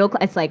in a middle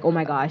class, it's like, oh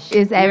my gosh.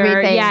 It's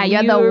everything. Yeah,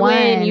 you're the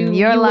one.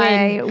 You're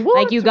like,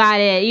 like you got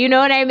it. You know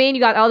what I mean?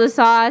 You got all the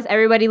sauce.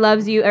 Everybody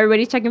loves you.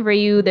 Everybody's checking for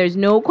you. There's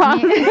no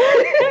quality.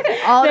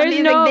 All the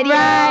music videos.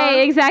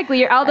 Right, exactly.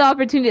 You're all the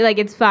opportunity. Like,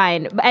 it's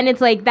fine. And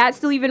it's like, that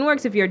still even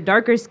works if you're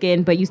darker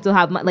skinned, but you still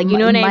have, like, you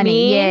know what I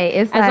mean? Yeah,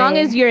 it's as long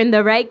as you're in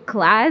the right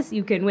class,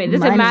 you can win. It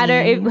doesn't matter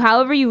if,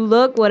 however you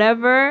look,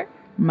 whatever.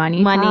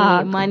 Money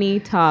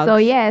talks. So,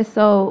 yeah,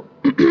 so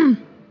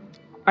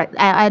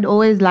I'd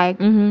always like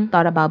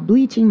thought about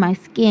bleaching my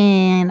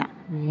skin.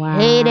 Wow.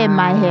 Hated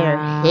my hair.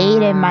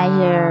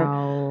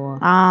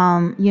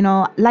 You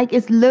know, like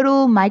it's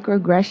little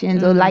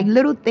microaggressions or like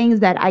little things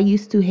that I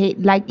used to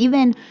hate. Like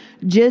even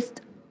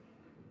just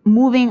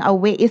moving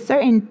away. It's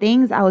certain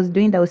things I was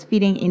doing that was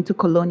feeding into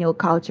colonial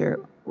culture.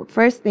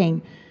 First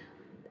thing,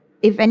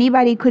 if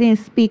anybody couldn't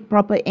speak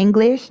proper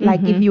English,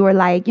 like if you were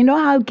like, you know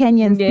how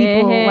Kenyans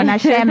people wanna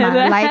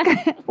shema,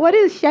 like what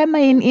is shema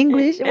in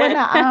English?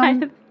 I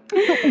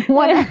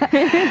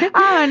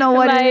don't know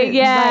what like, it is.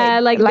 Yeah,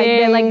 like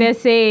they're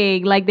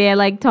saying, like they're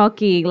like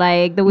talking,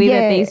 like the way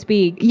that they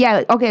speak.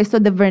 Yeah, okay, so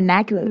the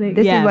vernacular.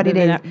 This is what it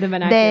is. The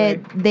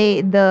vernacular.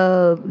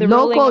 The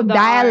local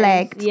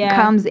dialect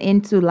comes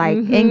into like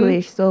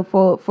English. So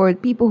for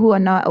people who are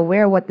not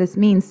aware what this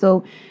means,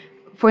 so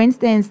for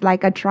instance,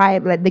 like a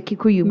tribe like the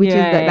Kikuyu, which is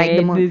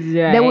the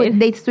most,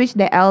 they switch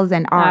the L's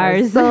and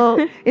R's.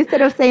 So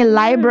instead of saying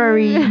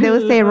library, they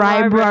would say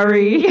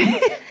library.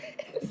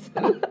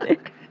 So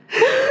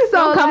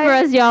don't come for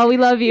us, y'all. We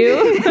love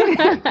you.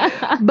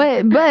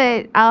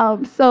 but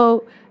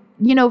so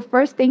you know,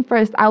 first thing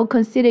first, I would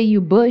consider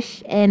you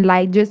bush and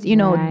like just, you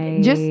know,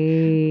 just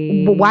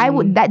why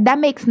would that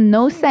makes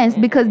no sense,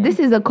 because this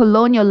is a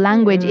colonial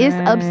language. It's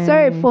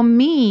absurd for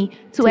me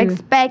to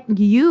expect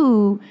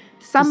you,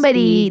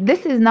 somebody,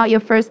 this is not your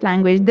first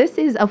language. This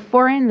is a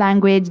foreign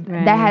language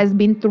that has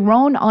been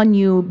thrown on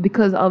you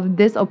because of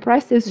this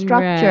oppressive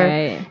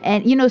structure.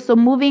 And, you know, so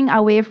moving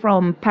away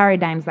from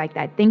paradigms like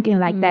that, thinking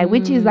like that,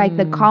 which is like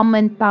the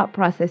common thought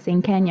process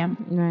in Kenya.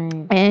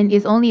 And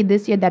it's only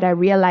this year that I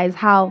realized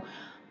how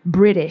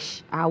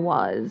British I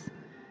was.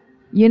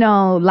 You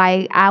know,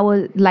 like I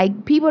was,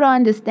 like people don't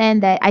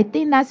understand that. I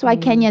think that's why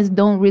Kenyans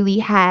don't really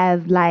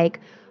have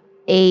like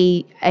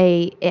a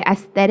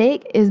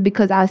aesthetic, is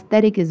because our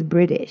aesthetic is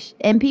British,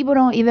 and people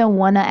don't even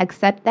want to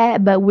accept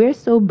that. But we're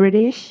so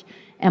British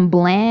and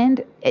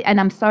bland, and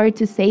I'm sorry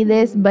to say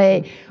this,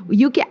 but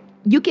you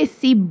can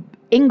see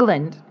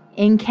England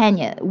in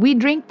Kenya. We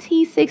drink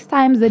tea 6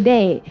 times a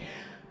day.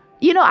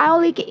 You know, I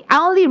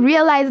only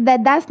realized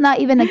that that's not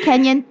even a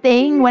Kenyan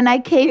thing when I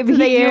came to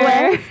the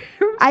US.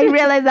 I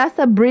realized that's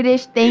a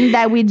British thing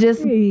that we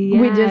just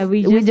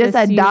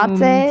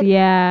adopted.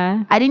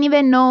 Yeah. I didn't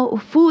even know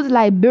foods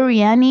like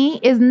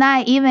biryani is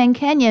not even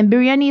Kenyan.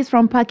 Biryani is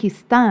from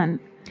Pakistan.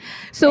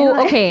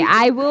 So okay,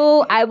 I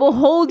will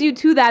hold you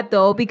to that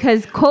though,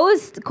 because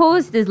coast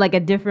is like a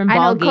different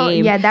ball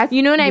game. Yeah, that's,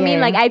 you know what I mean.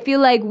 Like I feel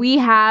like we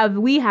have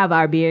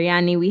our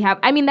biryani.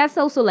 I mean that's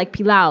also like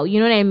pilau. You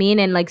know what I mean,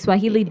 and like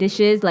Swahili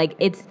dishes. Like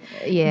it's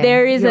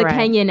there is a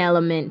Kenyan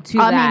element to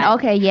that. I mean,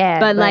 okay, yeah,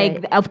 but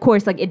like of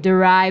course like it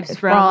derives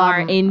from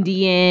our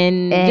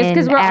Indian. Just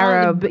because we're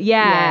Arab.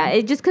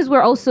 Just because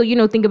we're also, you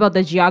know, think about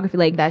the geography.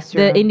 Like that's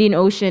true. The Indian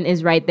Ocean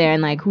is right there,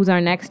 and like who's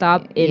our next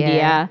stop?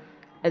 India.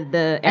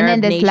 The Arab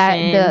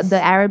nations. The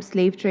Arab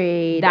slave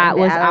trade. That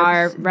was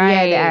Arabs, the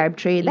Arab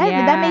trade.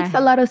 That makes a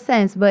lot of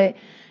sense. But,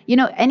 you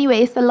know,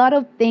 anyway, it's a lot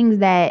of things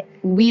that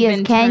we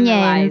as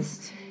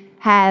Kenyans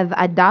have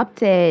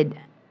adopted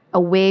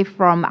away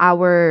from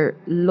our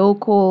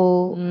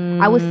local,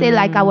 I would say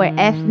like our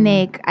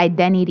ethnic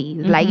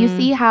identities. Like you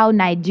see how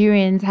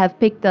Nigerians have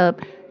picked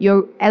up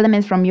your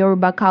elements from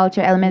Yoruba culture,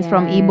 elements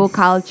from Igbo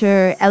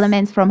culture,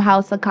 elements from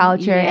Hausa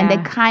culture, and they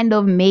kind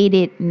of made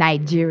it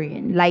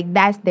Nigerian. Like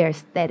that's their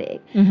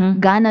aesthetic.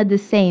 Ghana the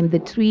same, the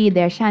Twi,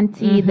 the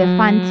Ashanti, the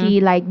Fanti,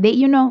 like they,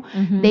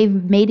 they've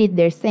made it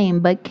their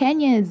same. But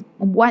Kenya is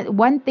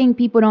one thing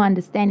people don't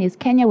understand is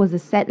Kenya was a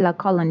settler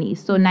colony.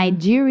 So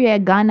Nigeria,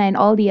 Ghana, and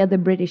all the other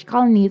British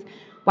colonies,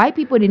 white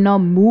people did not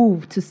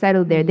move to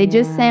settle there. They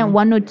just sent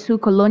 1 or 2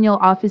 colonial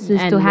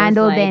officers to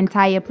handle the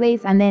entire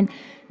place, and then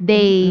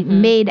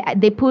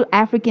they put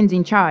Africans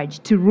in charge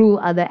to rule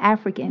other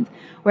Africans.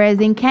 Whereas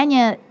in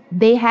Kenya,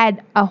 they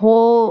had a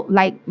whole,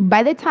 like,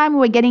 by the time we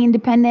were getting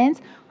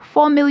independence,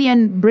 4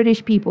 million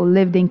British people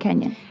lived in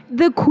Kenya.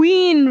 The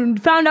queen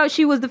found out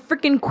she was the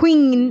freaking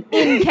queen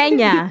in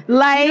Kenya.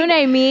 Like, you know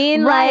what I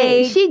mean?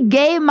 Right. Like, she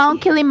gave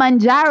Mount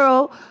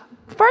Kilimanjaro.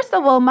 First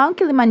of all, Mount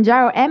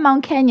Kilimanjaro and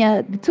Mount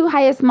Kenya, the 2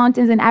 highest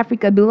mountains in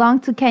Africa, belong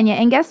to Kenya.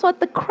 And guess what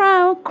the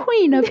crown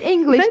queen of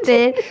English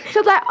did? She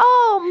was like,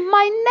 oh,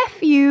 my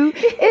nephew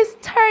is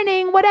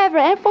turning whatever.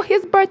 And for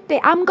his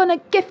birthday, I'm going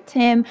to gift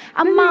him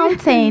a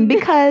mountain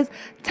because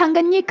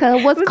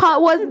Tanganyika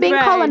was being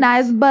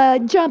colonized by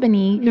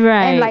Germany.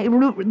 Right.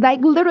 And like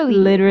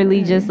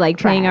literally just like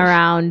playing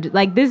around.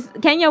 Like this,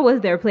 Kenya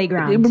was their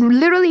playground.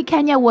 Literally,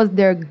 Kenya was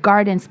their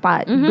garden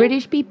spot.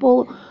 British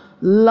people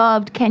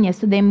loved Kenya,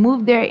 so they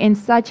moved there in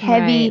such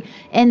heavy,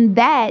 and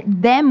that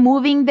them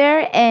moving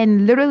there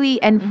and literally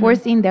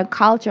enforcing their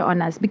culture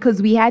on us,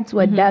 because we had to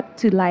adapt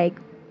to, like,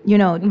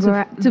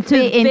 to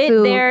fit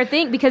into their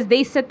thing, because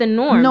they set the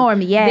norm.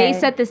 They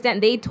set the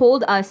stand. They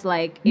told us,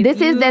 like, this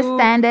is the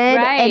standard,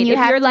 and if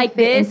you're like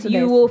this,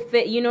 you will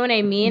fit. You know what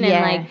I mean?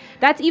 And like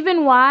that's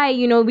even why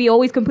we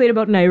always complain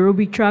about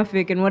Nairobi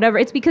traffic and whatever.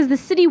 It's because the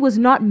city was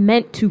not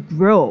meant to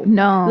grow.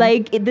 No,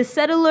 like the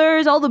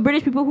settlers, all the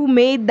British people who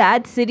made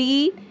that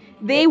city,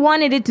 they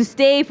wanted it to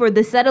stay for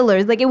the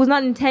settlers. Like it was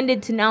not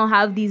intended to now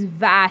have these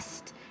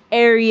vast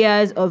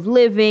areas of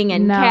living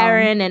and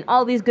caring and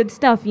all these good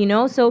stuff,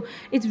 so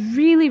it's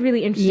really,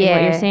 really interesting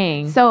what you're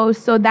saying. So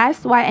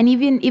that's why, and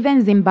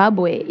even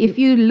Zimbabwe, if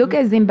you look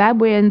at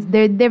Zimbabweans,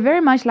 they're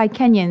very much like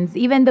Kenyans.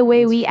 Even the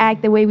way we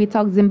act, the way we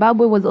talk,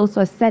 Zimbabwe was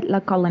also a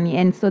settler colony,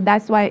 and so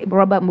that's why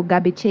Robert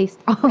Mugabe chased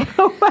all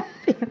the white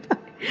people.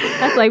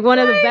 That's like one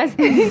of the best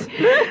things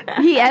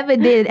he ever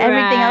did.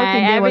 Everything else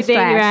he did was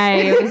trash.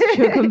 Right, it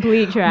was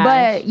complete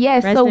trash.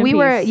 But so we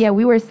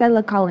were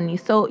settler colony.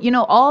 So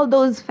all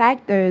those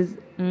factors.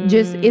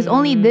 Just it's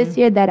only this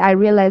year that I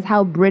realized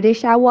how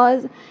British I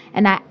was,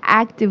 and I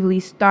actively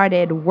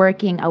started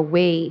working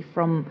away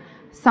from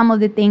some of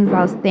the things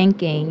I was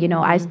thinking.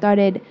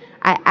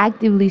 I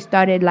actively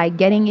started like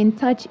getting in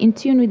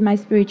tune with my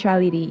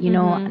spirituality.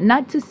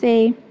 Not to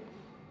say,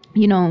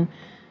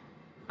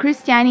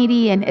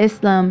 Christianity and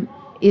Islam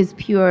is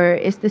pure.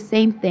 It's the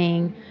same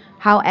thing.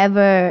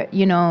 However,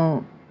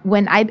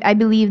 when I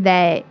believe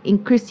that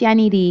in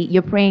Christianity,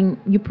 you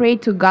pray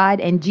to God,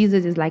 and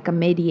Jesus is like a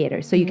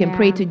mediator. So you can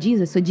pray to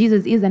Jesus. So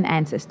Jesus is an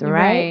ancestor,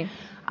 right?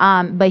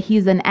 But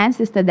he's an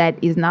ancestor that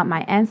is not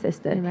my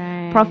ancestor.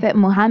 Right. Prophet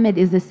Muhammad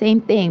is the same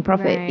thing.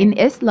 In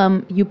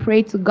Islam, you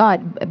pray to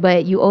God,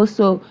 but you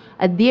also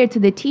adhere to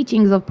the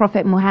teachings of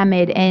Prophet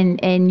Muhammad,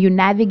 and you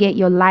navigate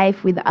your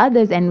life with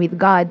others and with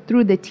God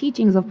through the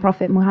teachings of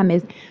Prophet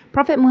Muhammad.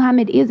 Prophet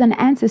Muhammad is an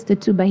ancestor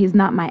too, but he's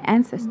not my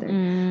ancestor.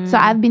 So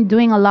I've been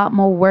doing a lot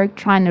more work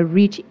trying to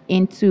reach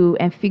into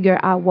and figure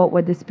out what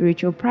were the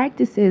spiritual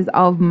practices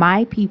of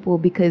my people,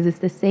 because it's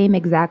the same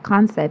exact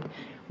concept.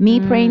 Me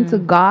praying to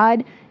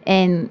God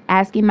and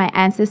asking my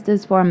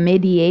ancestors for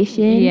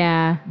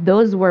mediation.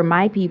 Those were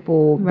my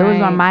people.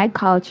 Those are my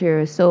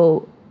culture.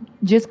 So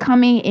just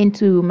coming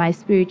into my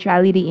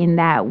spirituality in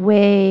that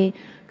way,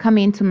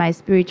 coming into my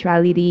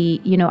spirituality,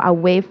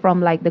 away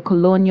from like the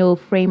colonial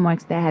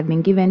frameworks that have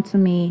been given to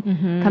me,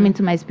 coming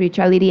to my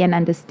spirituality and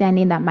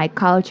understanding that my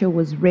culture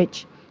was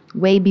rich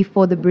way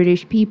before the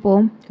British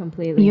people.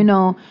 Completely.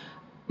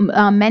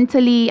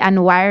 Mentally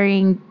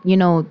unwiring,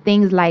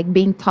 things like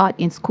being taught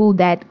in school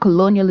that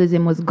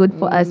colonialism was good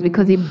for us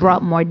because it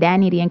brought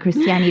modernity and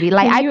Christianity.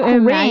 Like I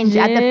cringe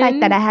at the fact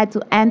that I had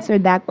to answer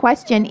that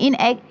question in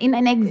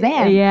an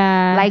exam.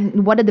 Like,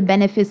 what are the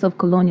benefits of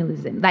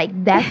colonialism? Like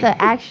that's an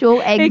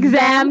actual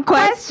exam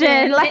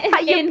question. Like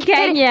in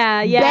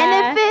Kenya.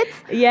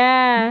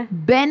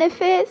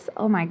 Benefits.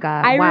 Oh my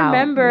God. I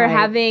remember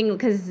having,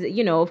 because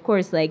of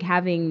course, like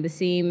having the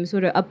same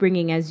sort of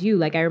upbringing as you.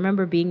 Like I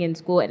remember being in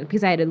school, and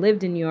because I had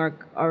lived in New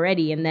York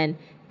already and then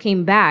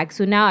came back.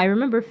 So now I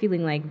remember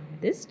feeling like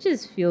this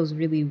just feels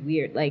really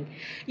weird. Like,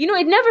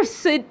 it never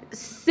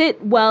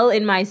sit well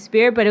in my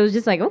spirit, but it was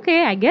just like,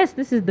 okay, I guess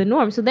this is the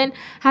norm. So then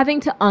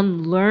having to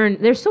unlearn,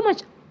 there's so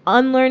much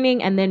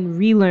unlearning and then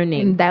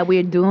relearning that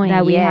we're doing,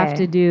 that we have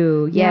to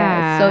do.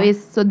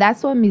 So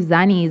that's what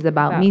Mizani is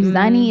about.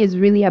 Mizani is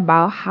really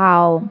about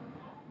how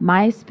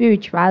my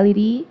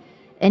spirituality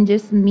and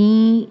just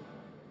me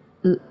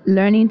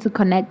learning to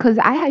connect, because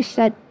I had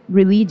shut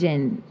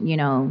religion,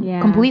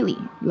 completely.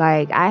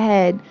 Like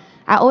I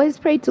always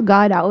prayed to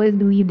God. I always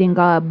believed in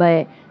God,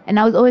 and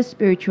I was always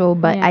spiritual,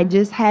 but I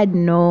just had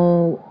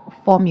no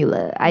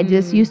formula. I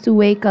just used to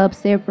wake up,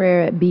 say a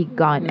prayer, be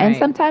gone. And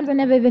sometimes I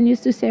never even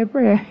used to say a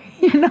prayer,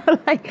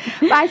 but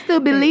I still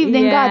believed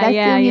in God. I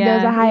still knew there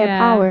was a higher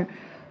power.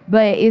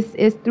 But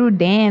it's through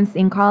dance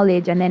in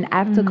college, and then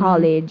after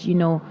college,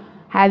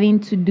 having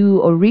to do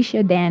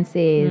Orisha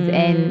dances,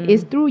 and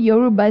it's through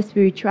Yoruba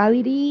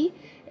spirituality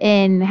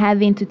and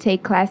having to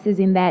take classes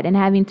in that and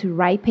having to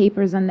write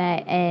papers on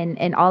that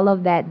and all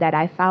of that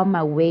I found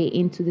my way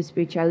into the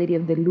spirituality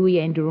of the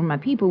Luya and Duruma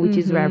people, which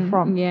is where I'm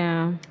from.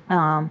 Yeah.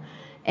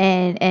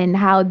 And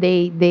how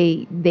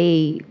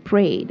they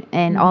prayed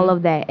and all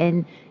of that.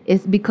 And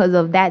it's because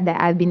of that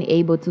I've been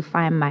able to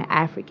find my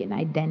African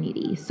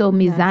identity. So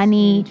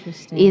Mizani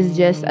is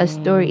just a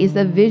story. It's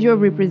a visual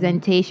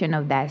representation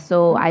of that.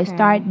 So I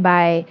start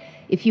by,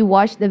 if you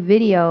watch the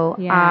video,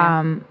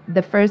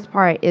 the first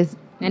part is,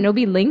 and it'll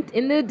be linked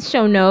in the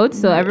show notes,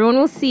 so everyone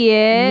will see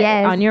it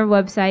on your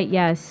website.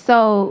 Yes.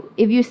 So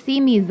if you see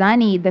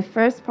Mizani, the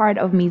first part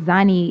of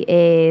Mizani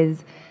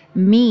is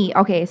me.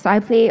 Okay, so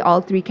I play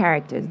all three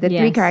characters. The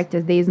three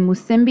characters. There's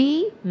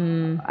Musimbi.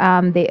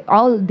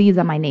 All these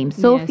are my names.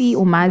 Sophie,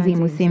 Umazi,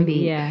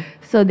 Musimbi. Yeah.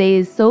 So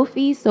there's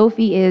Sophie.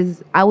 Sophie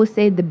is, I would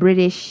say, the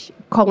British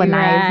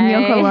colonized,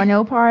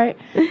 neo-colonial part.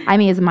 I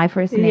mean, it's my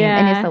first name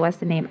and it's a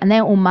Western name. And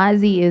then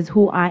Umazi is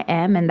who I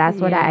am, and that's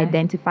what I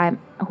identify,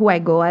 who I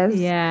go as.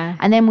 Yeah.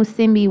 And then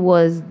Musimbi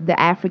was the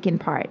African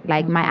part,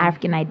 like my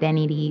African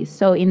identity.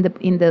 So in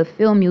the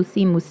film, you'll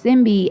see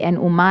Musimbi, and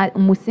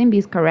Musimbi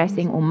is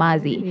caressing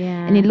Umazi.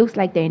 Yeah. And it looks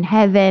like they're in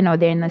heaven or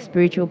they're in a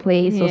spiritual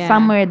place, or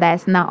somewhere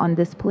that's not on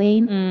this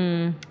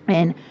plane.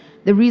 And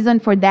the reason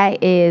for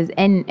that is,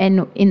 and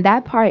in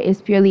that part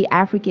is purely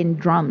African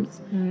drums.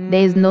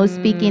 There is no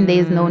speaking, there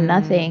is no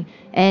nothing.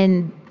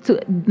 And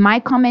my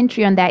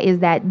commentary on that is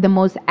that the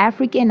most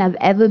African I've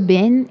ever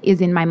been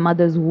is in my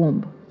mother's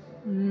womb.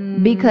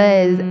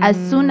 Because as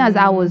soon as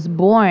I was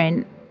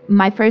born,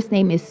 my first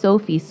name is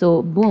Sophie.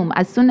 So boom,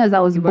 as soon as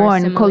I was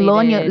born,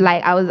 colonial,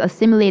 like I was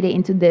assimilated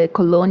into the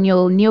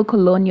colonial,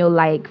 neo-colonial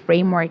like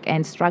framework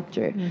and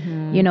structure,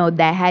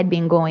 that had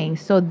been going.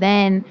 So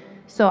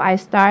I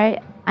start,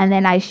 and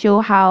then I show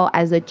how,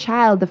 as a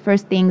child, the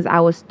first things I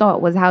was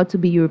taught was how to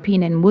be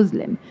European and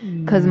Muslim,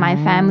 because my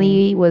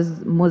family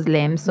was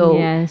Muslim.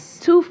 So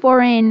two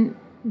foreign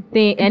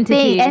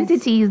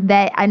entities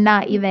that are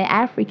not even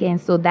African.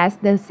 So that's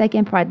the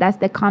second part. That's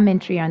the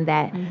commentary on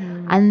that.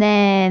 And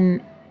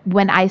then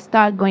when I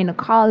start going to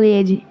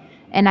college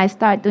and I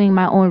start doing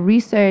my own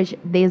research,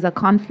 there's a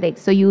conflict.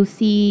 So you'll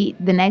see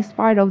the next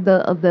part of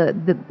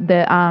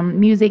the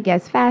music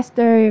gets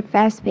faster,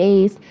 fast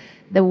paced.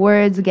 The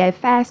words get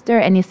faster,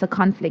 and it's a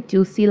conflict.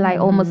 You'll see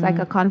almost like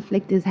a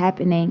conflict is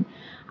happening.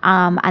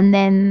 And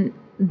then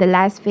the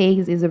last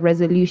phase is a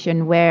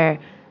resolution,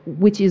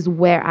 which is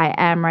where I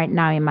am right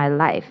now in my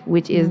life,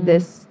 which is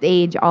this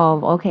stage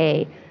of,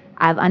 okay,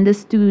 I've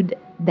understood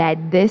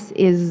that this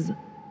is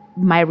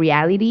my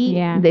reality.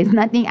 There's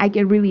nothing I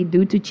can really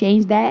do to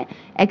change that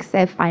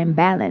except find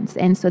balance.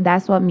 And so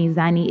that's what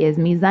Mizani is.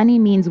 Mizani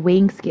means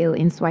weighing scale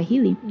in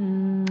Swahili.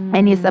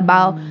 And it's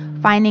about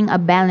finding a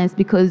balance,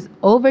 because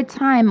over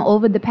time,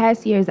 over the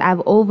past years,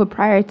 I've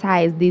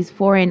over-prioritized these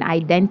foreign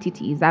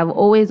identities. I've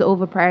always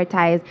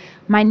over-prioritized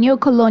my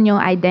neo-colonial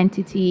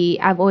identity.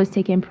 I've always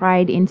taken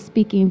pride in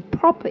speaking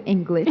proper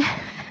English.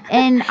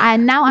 And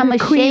now I'm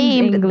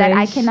ashamed that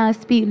I cannot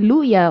speak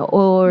Luya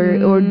or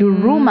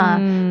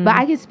Duruma, but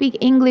I can speak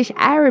English,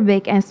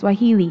 Arabic, and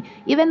Swahili.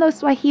 Even though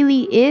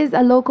Swahili is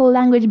a local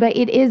language, but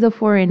it is a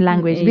foreign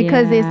language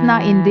because it's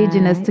not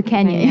indigenous to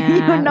Kenya.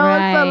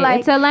 So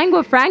it's a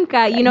lingua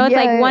franca. It's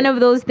like one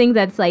of those things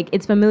that's like,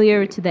 it's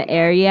familiar to the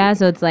area.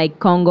 So it's like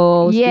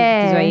Congo,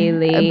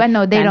 Swahili, but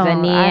no, they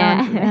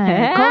Tanzania.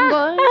 don't.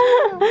 Congo.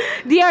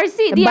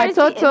 DRC,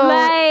 Batoto.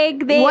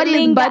 like they what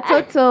is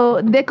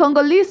Batoto? The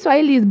Congolese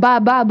Swahili is ba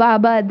ba ba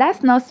ba.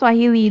 That's not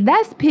Swahili.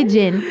 That's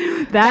pidgin.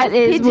 That's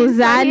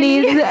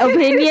Muzani's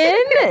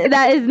opinion.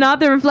 That is not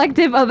the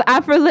reflective of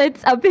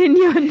Afrolit's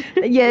opinion.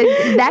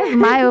 Yes, that's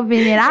my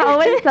opinion. I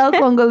always tell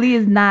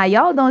Congolese, nah,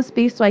 y'all don't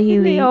speak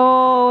Swahili.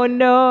 Oh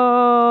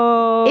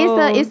no.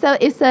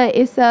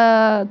 It's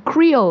a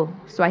Creole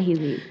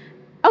Swahili.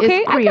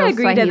 Okay, I can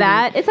agree to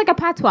that. It's like a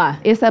patois.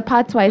 It's a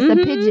patois. It's a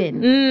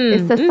pidgin.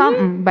 It's a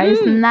something, but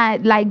it's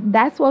not like,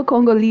 that's what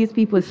Congolese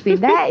people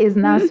speak. That is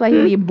not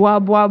Swahili. Blah,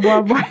 blah,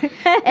 blah, blah.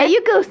 And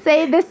you could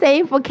say the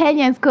same for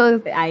Kenyans,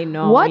 because I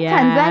know what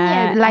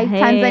Tanzanians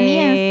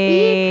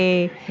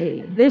speak.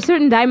 Hey. There's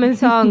certain Diamond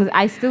songs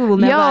I still will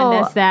never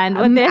understand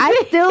what they're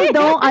I still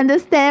don't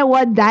understand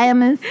what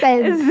Diamond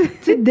says.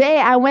 Today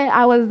I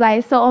was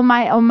like, so on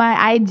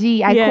my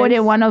IG I quoted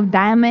one of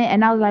Diamond,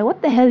 and I was like,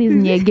 what the hell is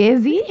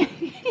Nyegezi?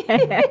 So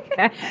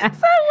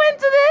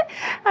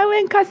I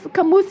went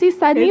Kamusi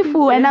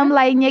Sanifu, and I'm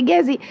like,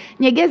 Nyegezi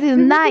is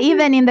not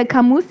even in the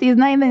Kamusi, it's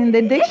not even in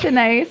the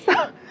dictionary.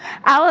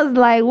 I was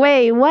like,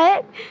 wait,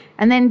 what?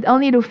 And then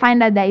only to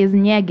find out that it's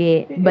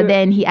Nyege, but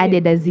then he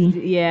added a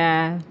Z.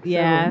 Yeah,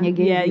 yeah,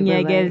 Nyege yeah, is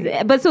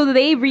Nyege. But so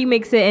they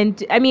remix it,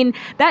 and I mean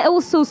that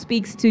also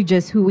speaks to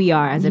just who we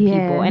are as a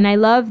people. And I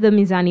love the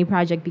Mizani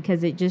project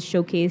because it just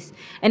showcased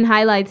and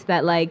highlights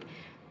that like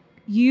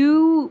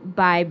you,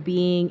 by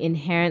being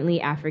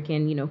inherently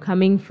African, you know,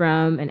 coming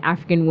from an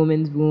African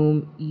woman's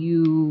womb,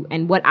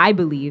 and what I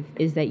believe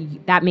is that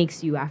that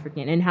makes you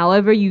African. And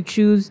however you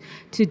choose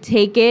to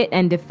take it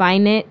and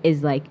define it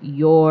is like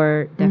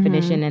your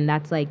definition, and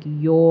that's like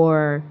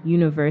your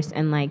universe,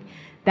 and like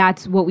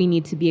that's what we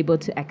need to be able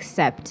to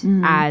accept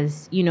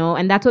as, you know,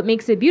 and that's what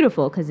makes it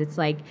beautiful, because it's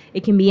like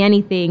it can be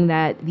anything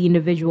that the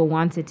individual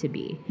wants it to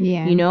be.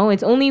 Yeah. You know,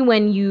 it's only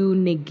when you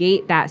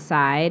negate that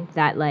side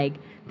that like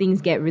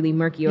things get really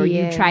murky, or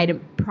you try to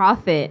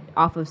profit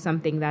off of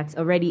something that's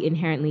already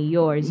inherently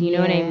yours. You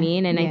know what I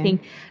mean? And I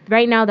think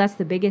right now that's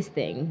the biggest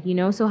thing, you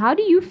know? So how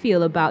do you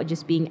feel about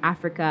just being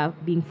Africa,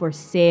 being for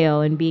sale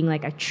and being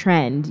like a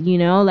trend, you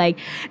know? Like,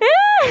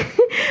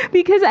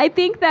 because I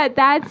think that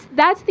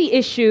that's the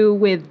issue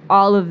with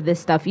all of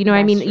this stuff. You know what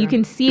I mean? True. You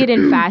can see it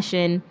in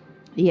fashion.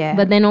 Yeah.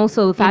 But then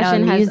also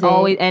fashion has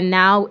always, and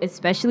now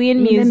especially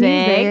in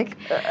music,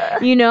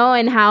 you know,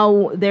 and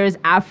how there's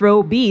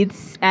Afro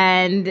beats,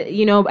 and,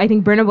 you know, I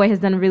think Burna Boy has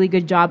done a really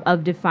good job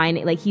of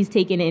defining, like he's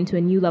taken it into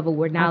a new level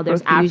where now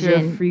there's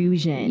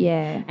Afrofusion.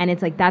 Yeah. And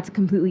it's like, that's a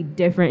completely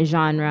different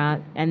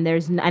genre, and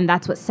and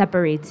that's what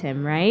separates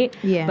him, right?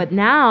 Yeah. But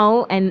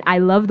now, and I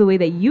love the way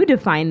that you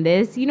define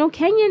this, you know,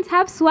 Kenyans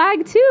have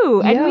swag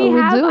too. And we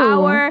have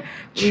our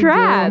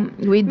trap.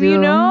 We do. You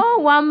know,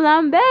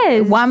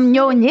 Wamlambes.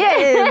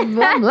 Wamnyonye.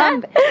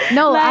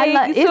 No,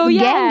 like, it's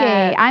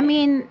genge. I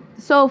mean,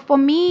 so for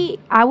me,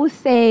 I would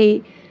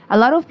say a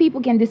lot of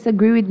people can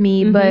disagree with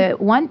me, but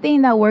one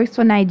thing that works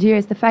for Nigeria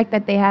is the fact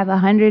that they have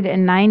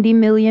 190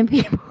 million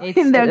people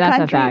in their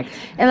country,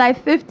 and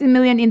like 50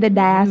 million in the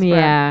diaspora.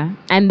 Yeah,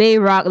 and they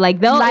rock.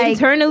 Like they'll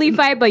internally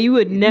fight, but you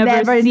would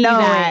never see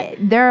that.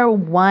 They're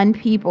one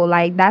people.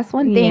 Like that's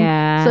one thing.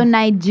 Yeah. So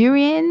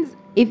Nigerians.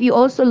 If you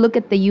also look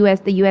at the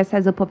U.S.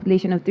 has a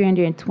population of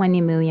 320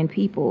 million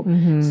people.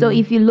 So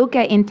if you look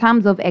at in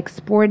terms of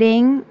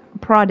exporting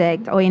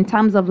product, or in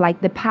terms of like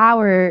the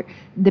power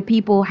the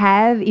people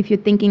have, if you're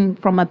thinking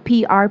from a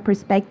PR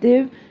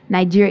perspective,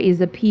 Nigeria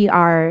is a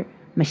PR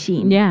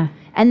machine. Yeah.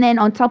 And then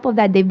on top of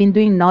that, they've been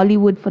doing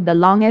Nollywood for the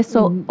longest.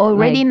 So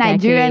already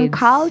like Nigerian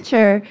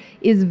culture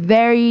is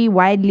very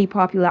widely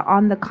popular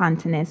on the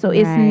continent. So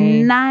it's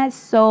not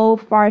so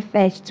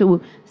far-fetched to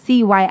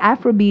see why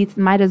Afrobeats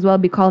might as well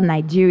be called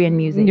Nigerian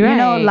music. You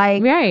know,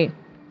 like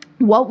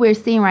what we're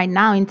seeing right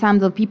now in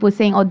terms of people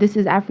saying, oh, this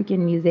is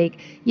African music.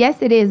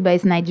 Yes, it is, but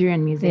it's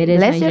Nigerian music.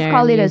 Let's just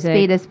call it a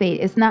spade a spade.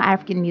 It's not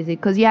African music,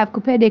 because you have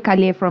Coupé de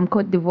Calais from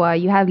Côte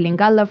d'Ivoire. You have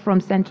Lingala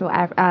from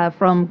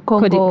from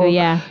Congo.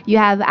 You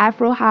have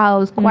Afro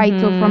House,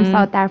 Kwaito from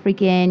South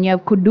African. You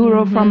have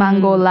Kuduro from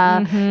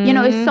Angola. You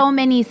know, it's so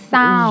many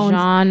sounds.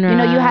 Genres. You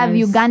know, you have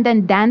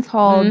Ugandan dance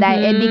hall that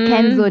Eddie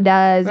Kenzo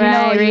does. You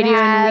know, Radio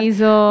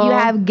you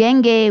have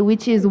Genge,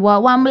 which is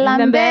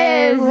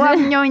Wamlambes,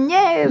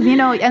 Wamnyonyes, you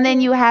know, and then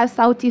you have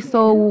Sauti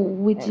Soul,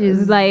 which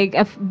is like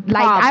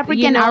African,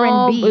 you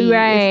know, R&B.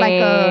 Right, it's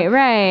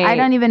like I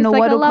don't even know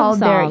what to call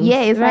their.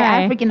 Yeah, it's like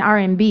African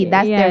R&B.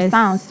 That's their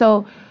sound.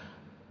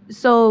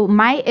 So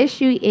my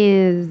issue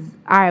is,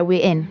 all right,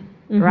 we're in.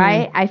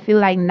 Right? I feel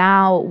like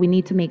now we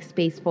need to make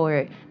space for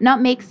it.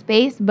 Not make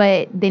space,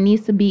 but there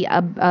needs to be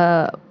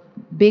a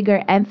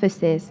bigger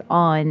emphasis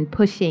on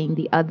pushing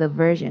the other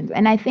versions.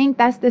 And I think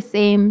that's the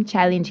same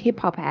challenge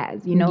hip-hop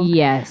has, you know?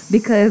 Yes.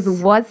 Because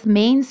what's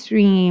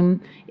mainstream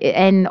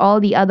and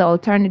all the other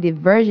alternative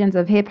versions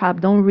of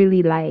hip-hop don't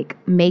really like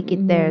make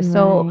it there.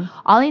 So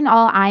all in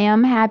all, I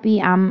am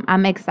happy.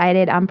 I'm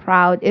excited. I'm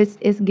proud.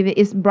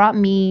 It's brought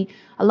me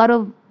a lot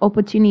of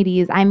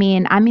opportunities. I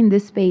mean, I'm in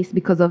this space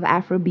because of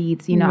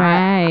Afrobeats, you know.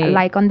 I,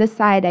 like on the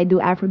side, I do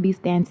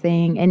Afrobeats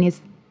dancing, and it's,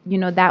 you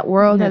know, that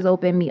world has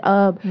opened me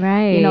up.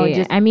 Right. You know,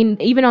 just, I mean,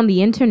 even on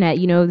the internet,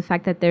 you know, the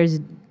fact that there's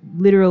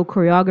literal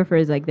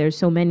choreographers, like there's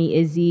so many,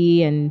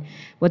 Izzy and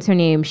what's her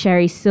name,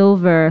 Sherry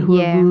Silver, who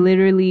have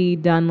literally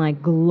done like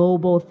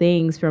global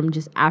things from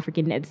just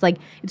African. It's like,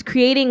 it's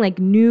creating like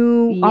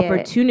new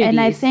opportunities.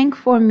 And I think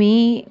for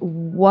me,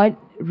 what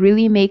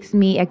really makes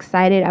me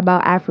excited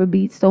about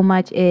Afrobeat so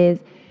much is,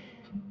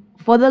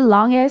 for the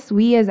longest,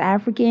 we as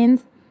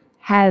Africans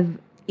have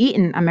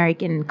eaten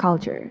American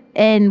culture.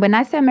 And when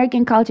I say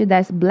American culture,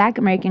 that's Black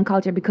American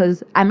culture,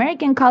 because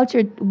American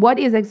culture, what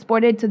is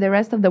exported to the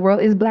rest of the world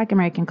is Black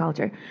American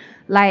culture.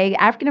 Like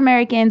African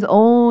Americans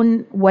own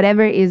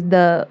whatever is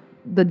the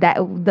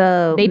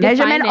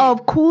measurement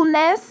of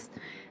coolness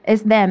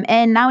is them.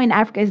 And now in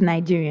Africa is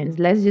Nigerians.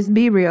 Let's just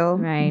be real.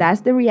 Right.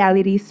 That's the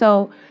reality.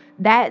 So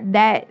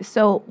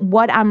so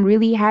what I'm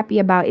really happy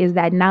about is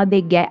that now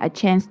they get a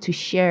chance to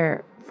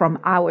share from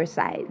our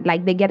side.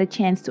 Like they get a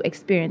chance to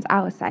experience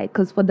our side.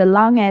 Because for the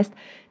longest,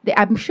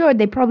 I'm sure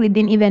they probably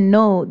didn't even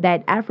know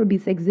that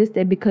Afrobeats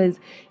existed, because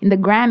in the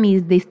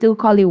Grammys, they still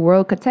call it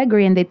world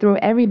category and they throw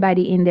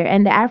everybody in there.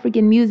 And the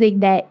African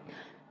music that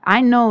I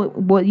know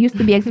what used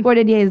to be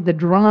exported here is the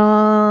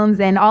drums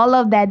and all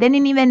of that. They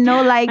didn't even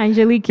know, like,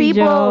 Angelique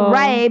people, Kidjo.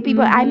 right?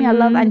 People, I mean, I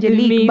love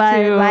Angelique, Me but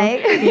too.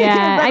 like,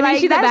 yeah, but I mean, like,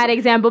 she's a bad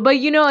example, but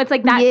you know, it's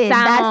like that sound.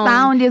 That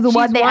sound is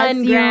what she's they won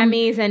assume.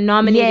 Grammys and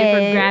nominated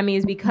for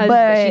Grammys because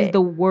she's the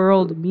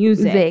world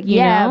music. You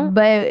know?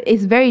 But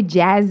it's very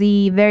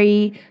jazzy,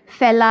 very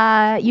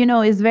fella. You know,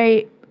 it's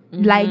very.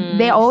 Like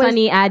they always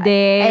Sunny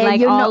Ade, like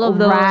all of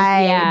those,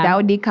 right?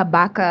 Daudi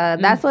Kabaka.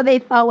 That's what they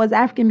thought was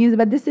African music,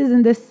 but this is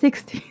in the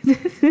 60s,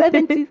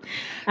 70s.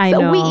 I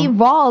know. We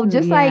evolved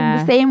just like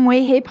the same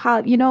way hip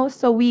hop, you know.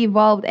 So we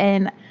evolved,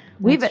 and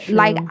we've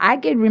like I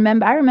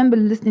remember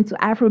listening to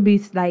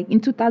Afrobeats like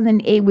in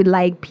 2008 with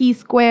like P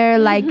Square,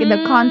 like in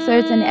the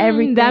concerts and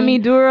everything.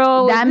 Dami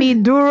Duro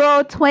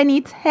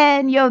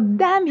 2010, yo,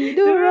 Dami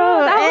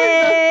Duro.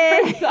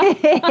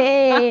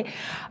 Hey.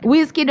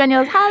 Whiskey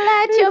Daniels,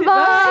 holla at your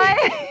boy.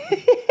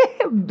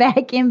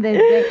 Back in the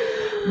day.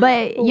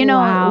 But, you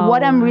know,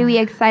 what I'm really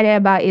excited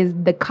about is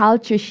the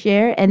culture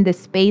share and the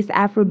space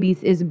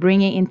Afrobeats is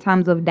bringing in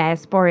terms of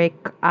diasporic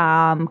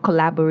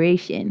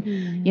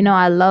collaboration. You know,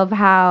 I love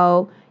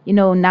how, you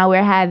know, now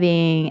we're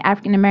having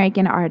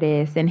African-American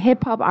artists and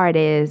hip-hop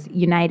artists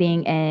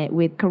uniting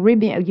with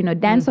Caribbean, you know,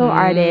 dancehall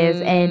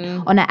artists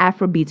and on an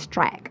Afrobeats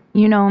track.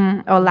 You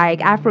know, or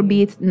like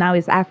Afrobeats, now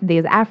there's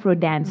Afro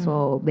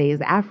dancehall, there's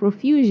Afro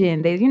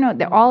fusion, there's, you know,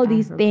 there are all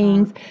these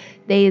things.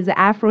 There's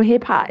Afro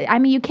hip hop. I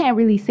mean, you can't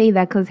really say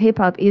that because hip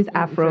hop is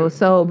Afro.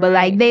 So, but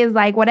like there's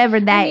like whatever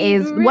that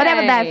is,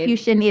 whatever that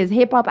fusion is,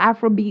 hip hop,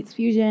 Afrobeats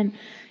fusion,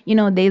 you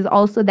know, there's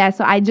also that.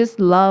 So I just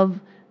love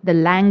the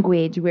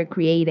language we're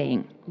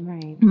creating.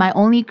 Right. My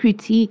only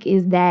critique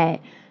is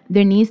that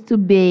there needs to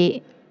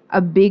be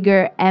a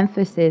bigger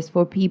emphasis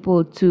for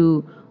people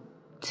to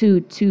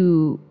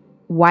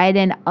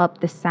widen up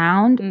the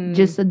sound,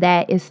 just so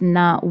that it's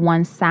not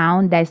one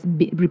sound that's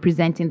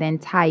representing the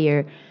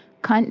entire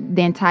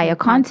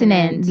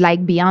continent,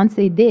 like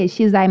Beyonce did.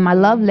 She's like, my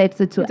love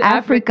letter to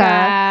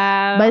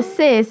Africa. But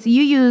sis,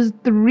 you use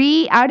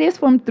 3 artists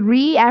from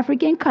 3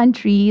 African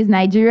countries,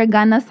 Nigeria,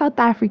 Ghana, South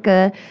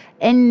Africa,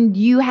 and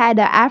you had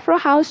an Afro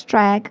house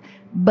track,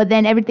 but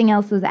then everything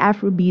else was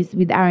Afrobeats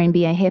with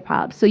R&B and hip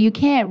hop. So you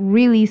can't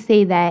really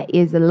say that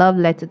is a love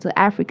letter to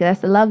Africa.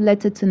 That's a love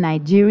letter to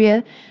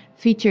Nigeria,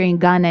 featuring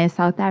Ghana and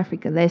South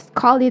Africa. Let's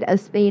call it a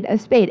spade a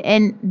spade.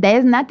 And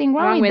there's nothing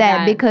wrong with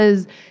that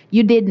because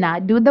you did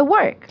not do the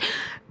work.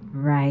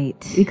 Right.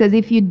 Because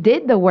if you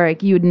did the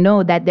work, you'd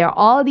know that there are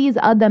all these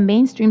other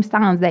mainstream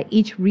sounds that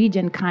each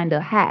region kind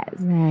of has.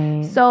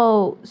 Right.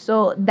 So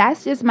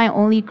that's just my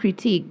only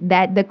critique,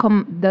 that the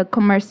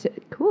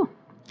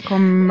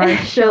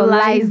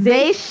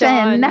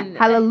commercialization,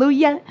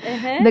 hallelujah,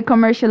 the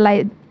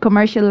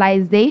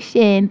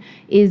commercialization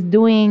is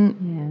doing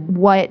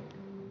what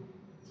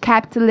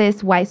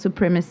capitalist white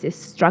supremacist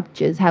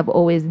structures have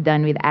always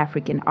done with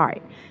African art.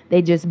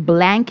 They just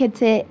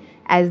blanket it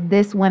as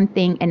this one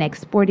thing and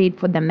export it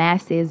for the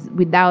masses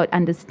without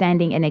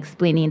understanding and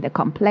explaining the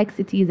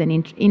complexities and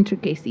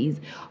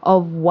intricacies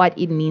of what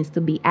it means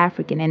to be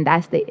African. And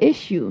that's the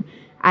issue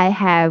I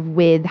have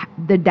with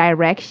the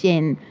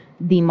direction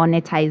the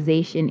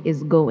monetization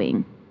is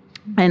going.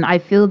 And I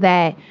feel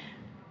that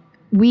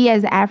we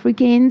as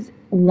Africans,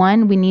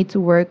 one, we need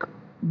to work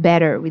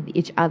better with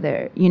each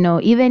other. You know,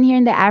 even here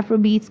in the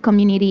Afrobeats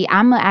community,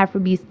 I'm an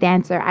Afrobeats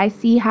dancer. I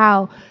see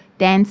how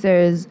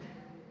dancers,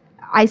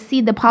 I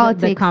see the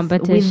politics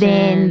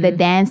within the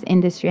dance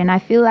industry. And I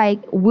feel like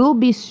we'll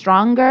be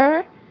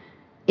stronger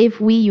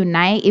if we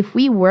unite, if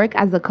we work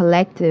as a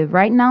collective.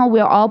 Right now,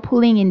 we're all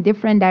pulling in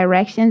different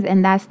directions,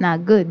 and that's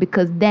not good,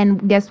 because then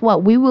guess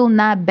what? We will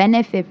not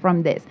benefit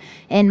from this.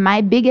 And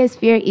my biggest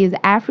fear is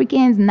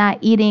Africans not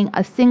eating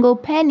a single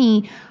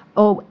penny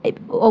or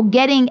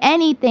getting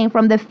anything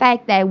from the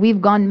fact that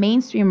we've gone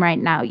mainstream right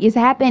now. It's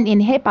happened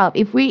in hip hop.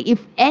 If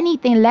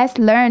anything, let's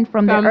learn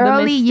from the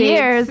early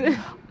years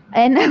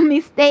and the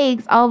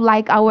mistakes of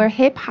like our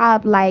hip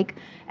hop, like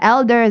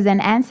elders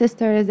and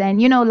ancestors, and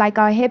you know, like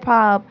our hip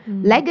hop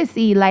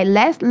legacy. Like,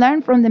 let's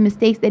learn from the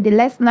mistakes they did.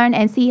 Let's learn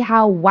and see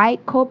how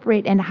white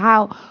corporate and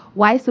how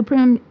white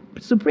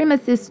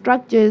supremacist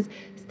structures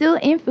still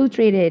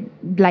infiltrated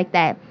like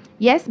that.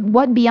 Yes,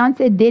 what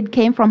Beyonce did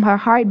came from her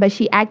heart, but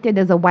she acted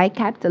as a white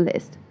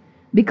capitalist.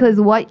 Because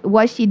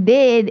what she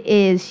did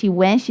is she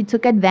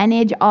took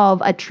advantage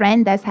of a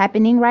trend that's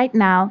happening right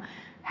now,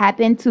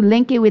 happened to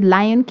link it with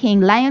Lion King.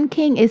 Lion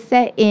King is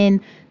set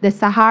in the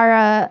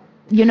Sahara,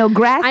 you know,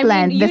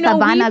 grassland, the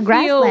savannah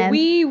grassland.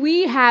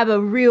 We have a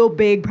real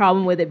big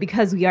problem with it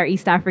because we are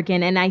East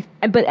African, and I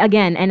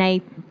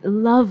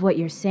love what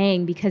you're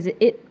saying, because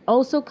it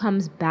also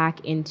comes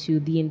back into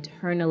the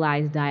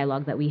internalized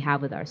dialogue that we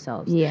have with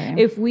ourselves. Yeah.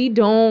 If we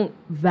don't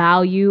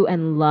value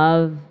and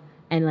love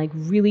and like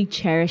really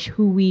cherish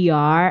who we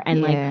are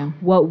and like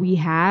what we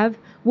have,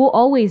 we'll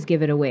always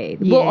give it away.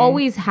 Yeah. We'll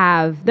always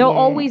have, there'll Yeah.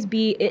 always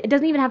be, it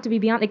doesn't even have to be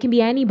beyond, it can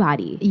be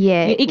anybody.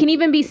 Yeah. It can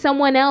even be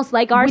someone else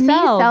like We ourselves.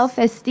 need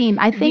self-esteem.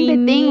 I think We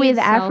the thing with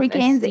need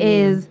Africans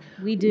self-esteem. is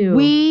We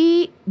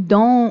we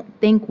don't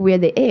think we're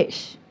the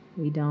ish.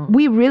 We don't.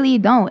 We really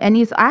don't. And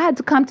I had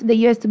to come to the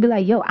US to be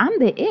like, yo, I'm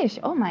the ish.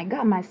 Oh my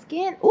God, my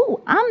skin.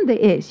 Ooh, I'm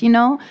the ish, you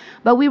know?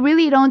 But we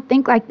really don't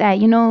think like that.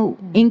 You know,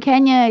 in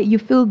Kenya, you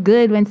feel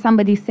good when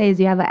somebody says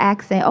you have an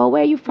accent. Oh,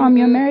 where are you from?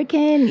 You're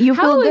American? You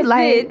feel How good is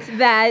like it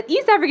that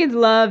East Africans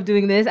love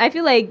doing this? I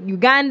feel like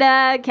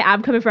Uganda,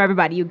 I'm coming for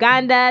everybody.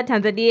 Uganda,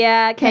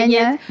 Tanzania, Kenya.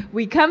 Kenya.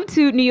 We come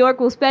to New York,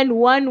 we'll spend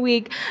 1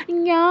 week.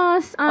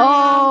 Yes,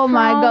 oh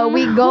my God,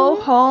 we go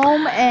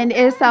home and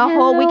it's a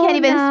whole, we can't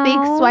even speak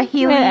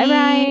Swahili.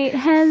 Right.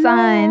 Hello.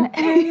 Son.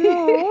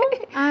 Hello.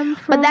 I'm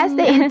from But that's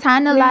the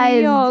internalized,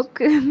 New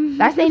York.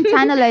 that's the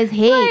internalized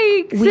hate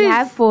Like, we sis,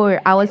 have for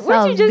ourselves.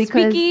 Weren't you just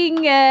because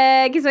speaking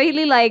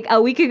Kiswahili like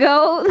a week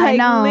ago? I Like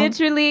know.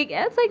 literally,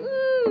 it's like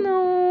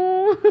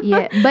no.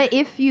 yeah, but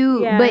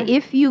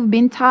if you've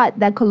been taught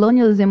that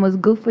colonialism was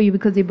good for you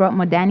because it brought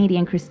modernity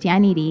and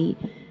Christianity,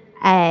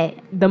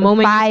 The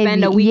moment you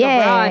spend a week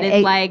abroad,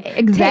 it's like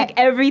take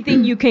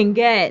everything you can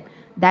get.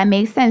 That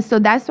makes sense. So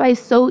that's why it's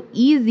so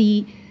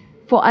easy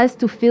for us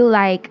to feel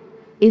like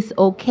it's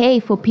okay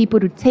for people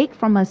to take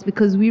from us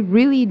because we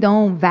really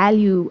don't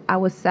value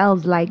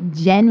ourselves like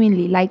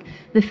genuinely. Like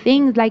the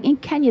things like in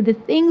Kenya, the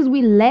things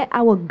we let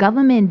our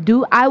government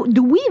do.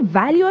 Do we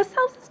value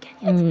ourselves as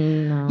Kenyans?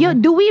 No. Yo,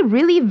 do we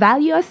really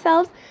value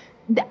ourselves?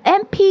 The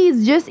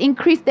MPs just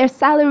increased their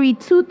salary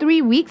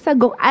 2-3 weeks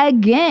ago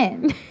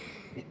again.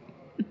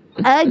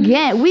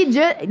 Again. We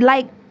just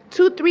like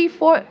 2, 3,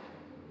 4.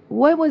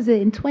 What was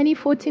it in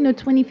 2014 or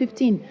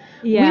 2015?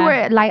 Yeah. We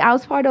were like, I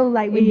was part of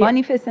like with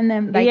Boniface and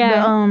them, like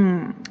Yeah.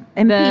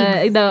 the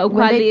MPs. The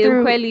when they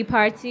threw- Ukweli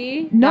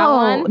party.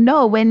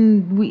 No,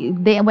 when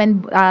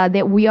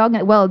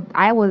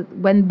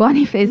when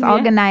Boniface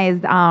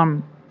organized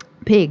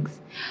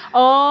pigs.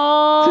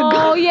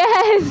 Oh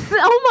yes!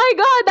 Oh my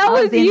God, that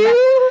was in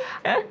you.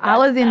 I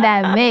was in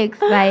that mix.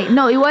 Like,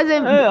 no, it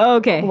wasn't.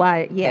 Okay.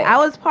 Why? Yeah, I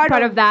was part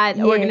of that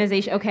yeah.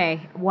 organization.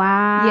 Okay.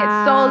 Wow.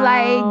 Yeah. So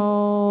like.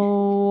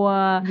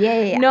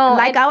 Yeah. No.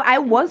 Like I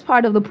was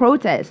part of the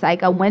protest.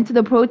 Like I went to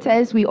the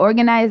protest. I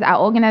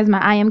organized my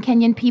I Am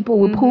Kenyan people.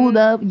 We pulled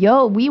up.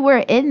 Yo, we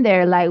were in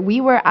there. Like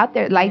we were out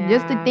there. Like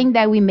just to think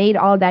that we made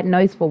all that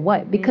noise for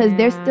what? Because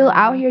they're still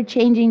out here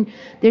changing.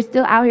 They're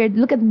still out here.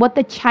 Look at what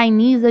the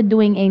Chinese are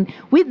doing. And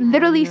we've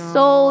literally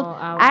sold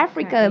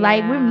Africa.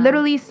 Like we've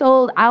literally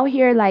sold out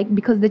here. Like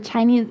because the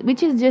Chinese,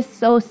 which is just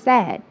so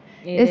sad.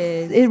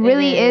 It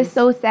really is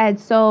so sad.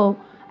 So,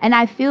 and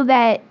I feel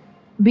that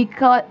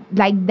because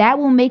like that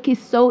will make it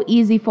so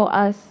easy for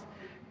us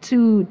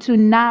to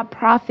not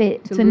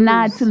profit, to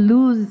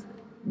lose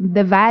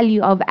the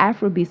value of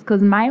Afrobeats.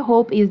 Because my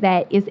hope is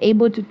that it's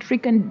able to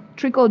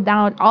trickle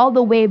down all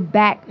the way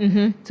back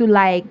to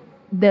like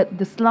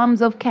the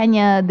slums of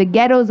Kenya, the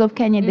ghettos of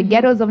Kenya, the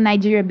ghettos of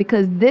Nigeria,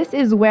 because this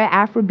is where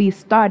Afrobeats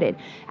started.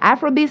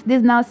 Afrobeats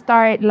did not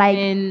start like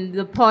in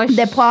the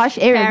posh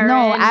areas.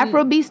 No,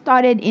 Afrobeats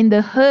started in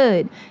the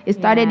hood. It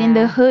started in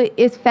the hood.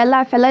 It's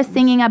fella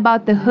singing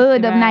about the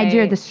hood of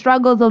Nigeria, the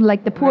struggles of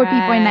like the poor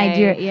people in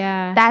Nigeria.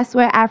 Yeah. That's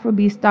where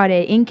Afrobeats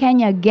started. In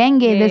Kenya,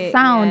 Genge, the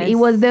sound, it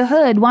was the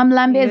hood.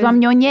 Wamlambes,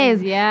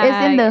 Wamnyonyes.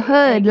 It's in the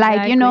hood. Exactly.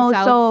 Like, you know,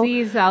 South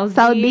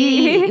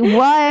B.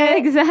 What?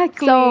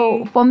 Exactly.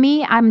 So for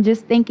me, I'm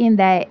just thinking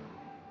that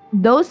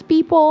those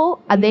people,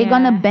 are they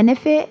gonna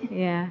benefit?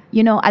 Yeah.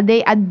 You know, are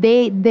they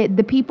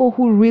the people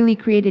who really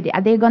created it?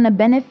 Are they gonna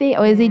benefit,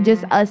 or is it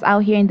just us out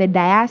here in the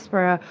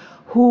diaspora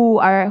who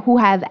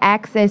have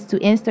access to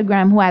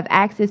Instagram, who have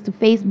access to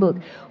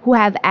Facebook, who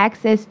have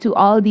access to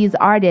all these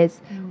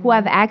artists, who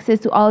have access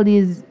to all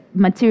these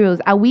materials?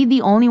 Are we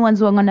the only ones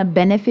who are going to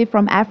benefit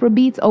from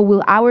Afrobeats, or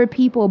will our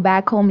people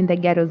back home in the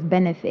ghettos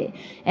benefit?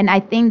 And I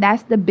think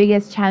that's the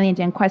biggest challenge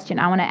and question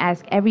I want to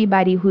ask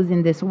everybody who's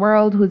in this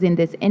world, who's in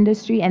this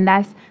industry. And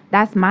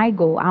that's my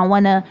goal. I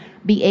want to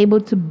be able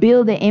to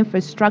build the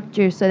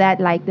infrastructure so that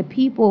like the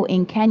people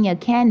in Kenya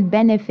can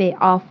benefit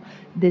off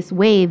this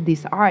wave,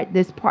 this art,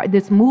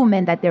 this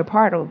movement that they're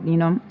part of, you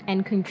know,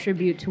 and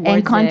contribute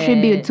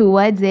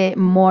towards it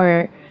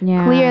more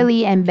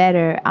clearly and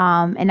better.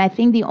 And I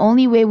think the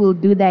only way we'll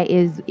do that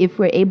is if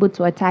we're able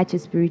to attach a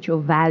spiritual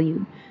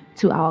value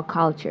to our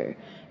culture.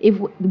 If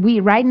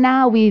right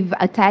now we've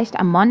attached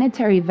a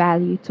monetary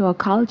value to our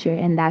culture,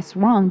 and that's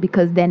wrong,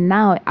 because then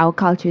now our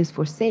culture is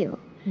for sale.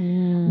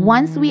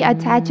 Once we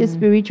attach a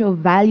spiritual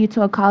value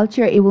to a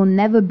culture, it will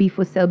never be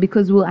for sale,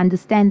 because we'll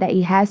understand that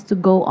it has to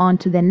go on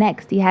to the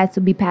next. It has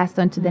to be passed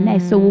on to the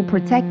next. So we'll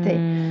protect it.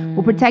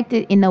 We'll protect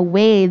it in a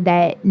way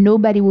that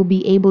nobody will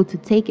be able to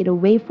take it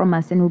away from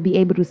us, and we'll be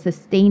able to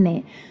sustain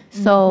it.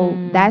 So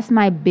that's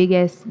my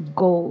biggest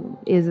goal,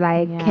 is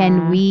like,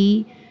 can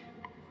we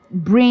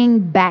bring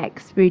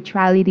back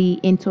spirituality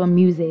into a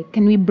music?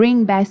 Can we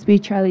bring back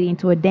spirituality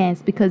into a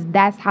dance? Because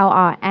that's how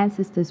our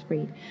ancestors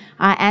prayed.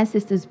 Our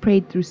ancestors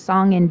prayed through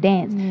song and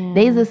dance.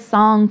 There's a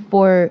song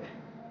for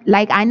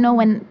Like, I know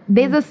when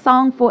there's a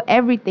song for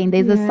everything.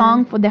 There's a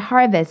song for the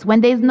harvest.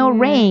 When there's no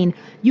rain,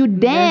 you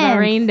dance. There's a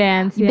rain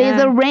dance. Yeah.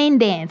 There's a rain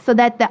dance so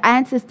that the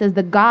ancestors,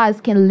 the gods,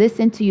 can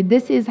listen to you.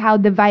 This is how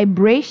the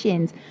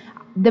vibrations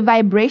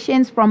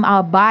from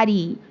our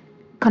body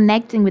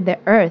connecting with the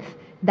earth,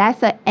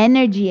 that's an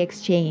energy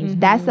exchange.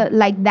 That's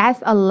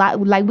a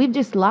lot. Like, we've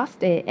just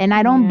lost it. And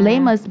I don't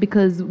blame us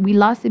because we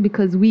lost it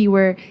because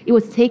it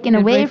was taken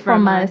away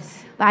from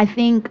us. But I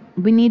think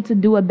we need to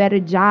do a better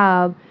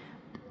job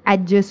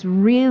at just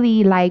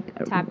really like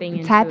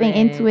tapping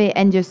into it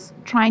and just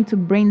trying to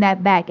bring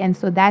that back. And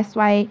so that's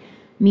why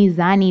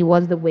Mizani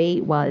was the way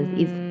it was.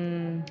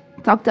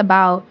 It talked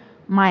about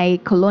my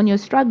colonial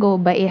struggle,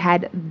 but it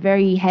had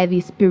very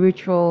heavy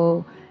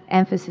spiritual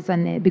emphasis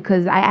on it,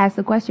 because I asked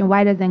the question,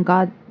 why doesn't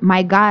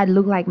my God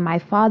look like my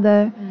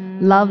father,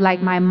 love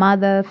like my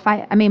mother,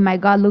 my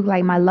God look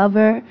like my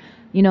lover,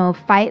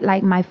 fight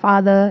like my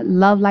father,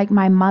 love like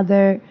my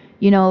mother.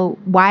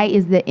 Why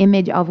is the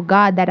image of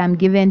God that I'm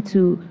given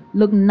to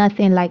look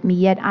nothing like me,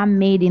 yet I'm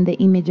made in the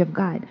image of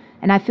God?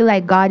 And I feel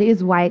like God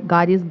is white,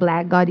 God is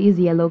black, God is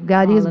yellow,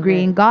 God is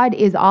green, God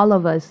is all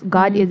of us.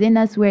 God is in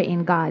us, we're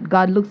in God.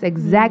 God looks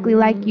exactly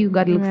like you,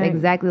 God looks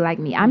exactly like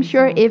me. I'm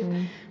sure if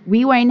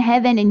we were in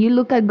heaven and you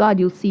look at God,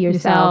 you'll see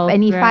yourself.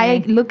 And if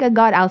I look at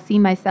God, I'll see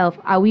myself.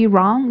 Are we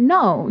wrong?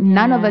 No,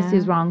 none of us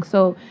is wrong.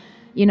 So,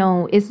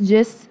 it's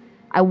just,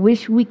 I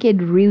wish we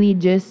could really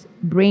just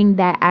bring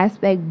that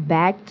aspect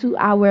back to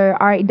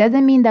our art. It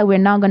doesn't mean that we're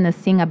not going to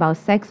sing about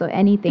sex or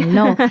anything.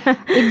 No,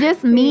 it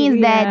just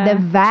means that the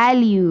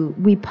value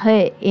we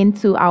put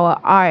into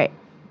our art,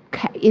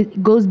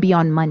 it goes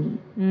beyond money.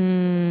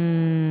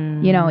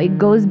 It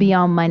goes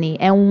beyond money.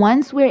 And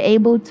once we're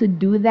able to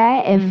do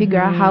that and figure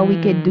out how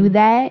we could do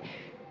that,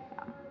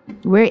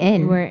 we're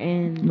in.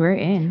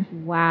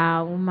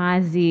 Wow,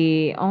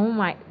 Umazi. Oh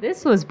my,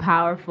 this was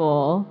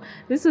powerful.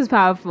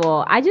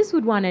 I just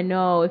would want to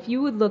know, if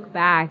you would look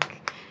back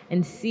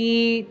and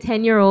see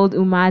 10-year-old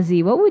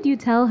Umazi, what would you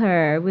tell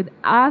her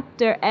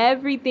after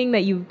everything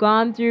that you've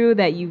gone through,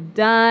 that you've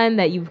done,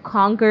 that you've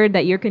conquered,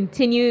 that you're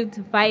continued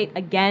to fight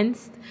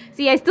against?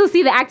 See, I still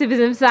see the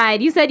activism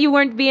side. You said you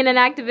weren't being an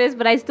activist,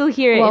 but I still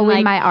hear it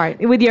with my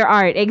art. With your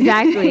art,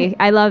 exactly.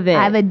 I love it.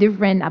 I have a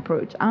different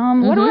approach.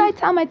 What do I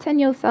tell my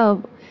 10-year-old self?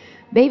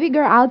 Baby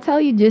girl, I'll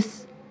tell you,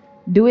 just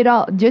do it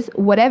all. Just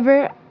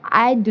whatever.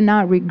 I do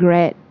not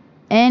regret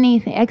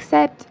anything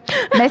except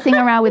messing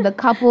around with a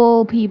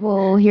couple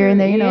people here and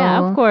there, Yeah,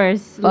 of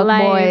course. Fuck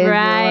boys.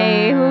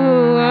 Right.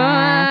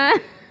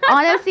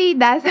 Honestly,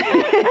 that's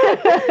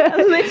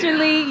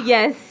literally,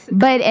 yes.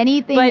 But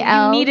anything else.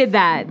 But you needed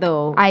that,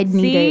 though. I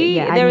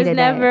needed it.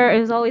 It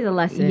was always a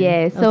lesson.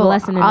 Yeah, so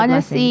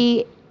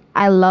honestly,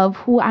 I love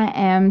who I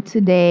am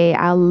today.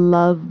 I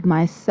love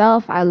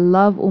myself. I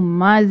love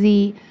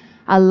Umazi.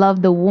 I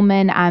love the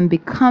woman I'm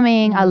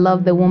becoming. I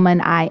love the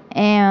woman I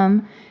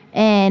am.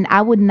 And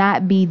I would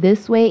not be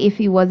this way if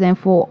it wasn't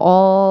for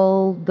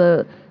all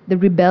the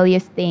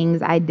rebellious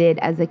things I did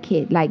as a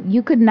kid. Like,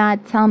 you could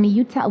not tell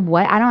me,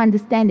 what? I don't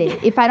understand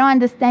it. If I don't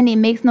understand it, it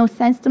makes no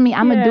sense to me.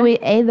 I'm going to do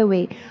it either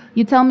way.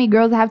 You tell me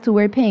girls have to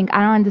wear pink. I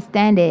don't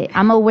understand it.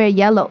 I'm going to wear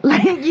yellow.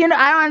 Like, I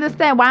don't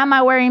understand. Why am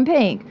I wearing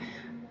pink?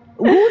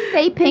 Who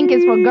say pink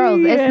is for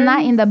girls? It's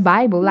not in the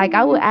Bible. Like,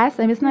 I would ask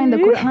them, it's not in the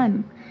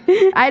Quran.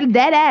 I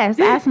dead ass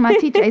asked my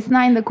teacher, it's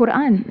not in the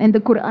Quran. And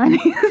the Quran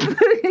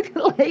is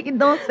like,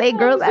 don't say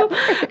girls.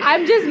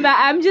 I'm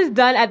just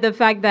done at the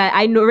fact that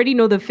I already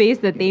know the face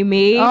that they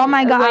made. Oh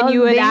my God! When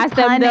you would ask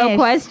them the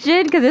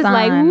question, because it's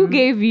like, who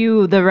gave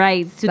you the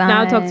right to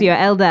now talk to your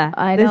elder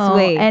this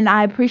way? And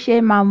I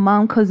appreciate my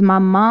mom, because my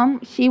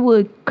mom, she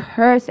would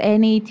curse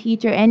any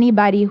teacher,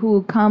 anybody who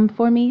would come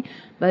for me.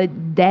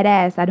 But dead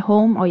ass at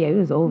home, oh yeah, it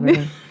was over.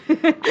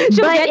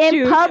 But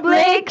in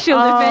public, she'll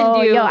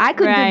defend you. I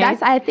could do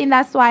that. I think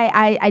that's why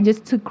I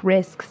just took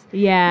risks.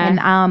 Yeah.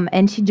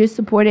 And she just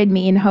supported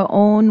me in her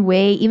own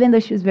way, even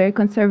though she was very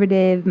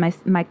conservative.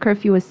 My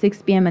curfew was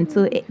 6 p.m.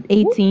 until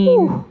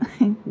 18.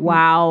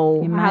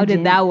 Wow. How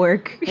did that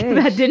work?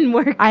 That didn't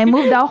work. I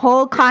moved a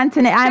whole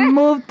continent. I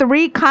moved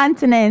 3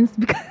 continents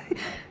because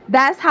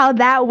that's how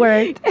that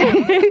worked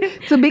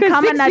to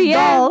become an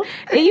adult.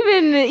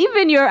 Even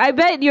I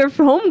bet your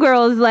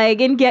homegirls like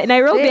in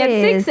Nairobi at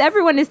 6,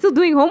 everyone is still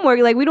doing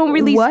homework. Like, we don't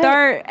really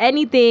start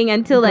anything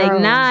until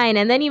like 9,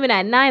 and then even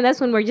at 9,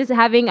 that's when we're just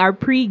having our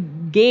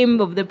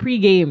pre-game of the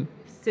pre-game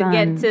to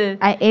get to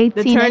at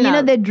 18.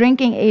 And the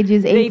drinking age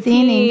is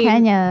 18 in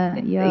Kenya.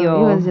 It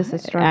was just a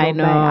struggle. I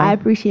know. But I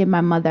appreciate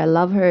my mother. I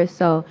love her.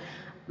 So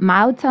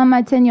I'll tell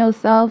my 10-year-old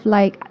self,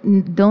 like,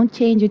 don't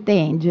change a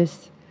thing.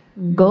 Just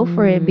go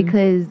for it,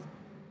 because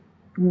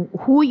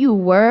who you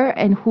were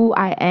and who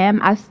I am,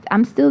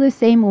 I'm still the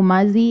same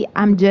Umazi.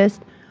 I'm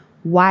just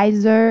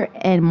wiser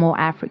and more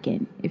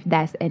African, if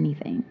that's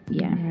anything.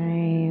 Yeah.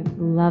 Right.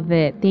 Love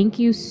it. Thank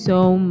you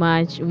so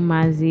much,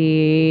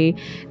 Umazi.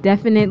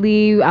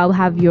 Definitely, I'll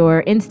have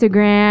your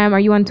Instagram. Are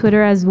you on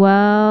Twitter as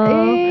well?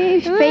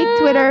 Fake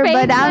Twitter, fake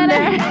but I'm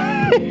Twitter. there.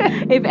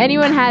 If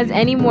anyone has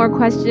any more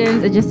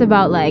questions just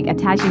about like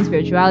attaching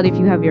spirituality, if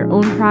you have your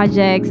own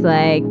projects,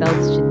 like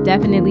they'll should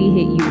definitely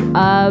hit you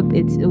up.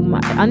 It's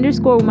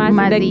underscore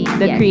Umazi,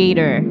 the yes.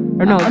 creator.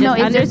 Or no, just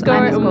it's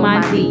underscore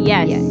Umazi.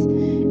 Yes.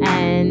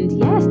 And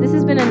yes, this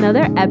has been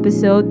another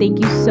episode. Thank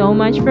you so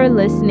much for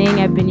listening.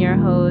 I've been your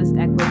host,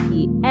 Equa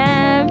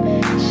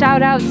PM.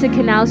 Shout out to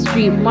Canal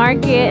Street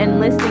Market and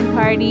Listening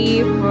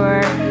Party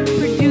for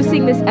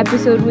producing this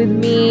episode with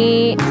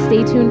me.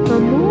 Stay tuned for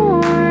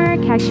more.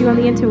 Catch you on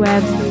the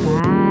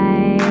interwebs. Bye.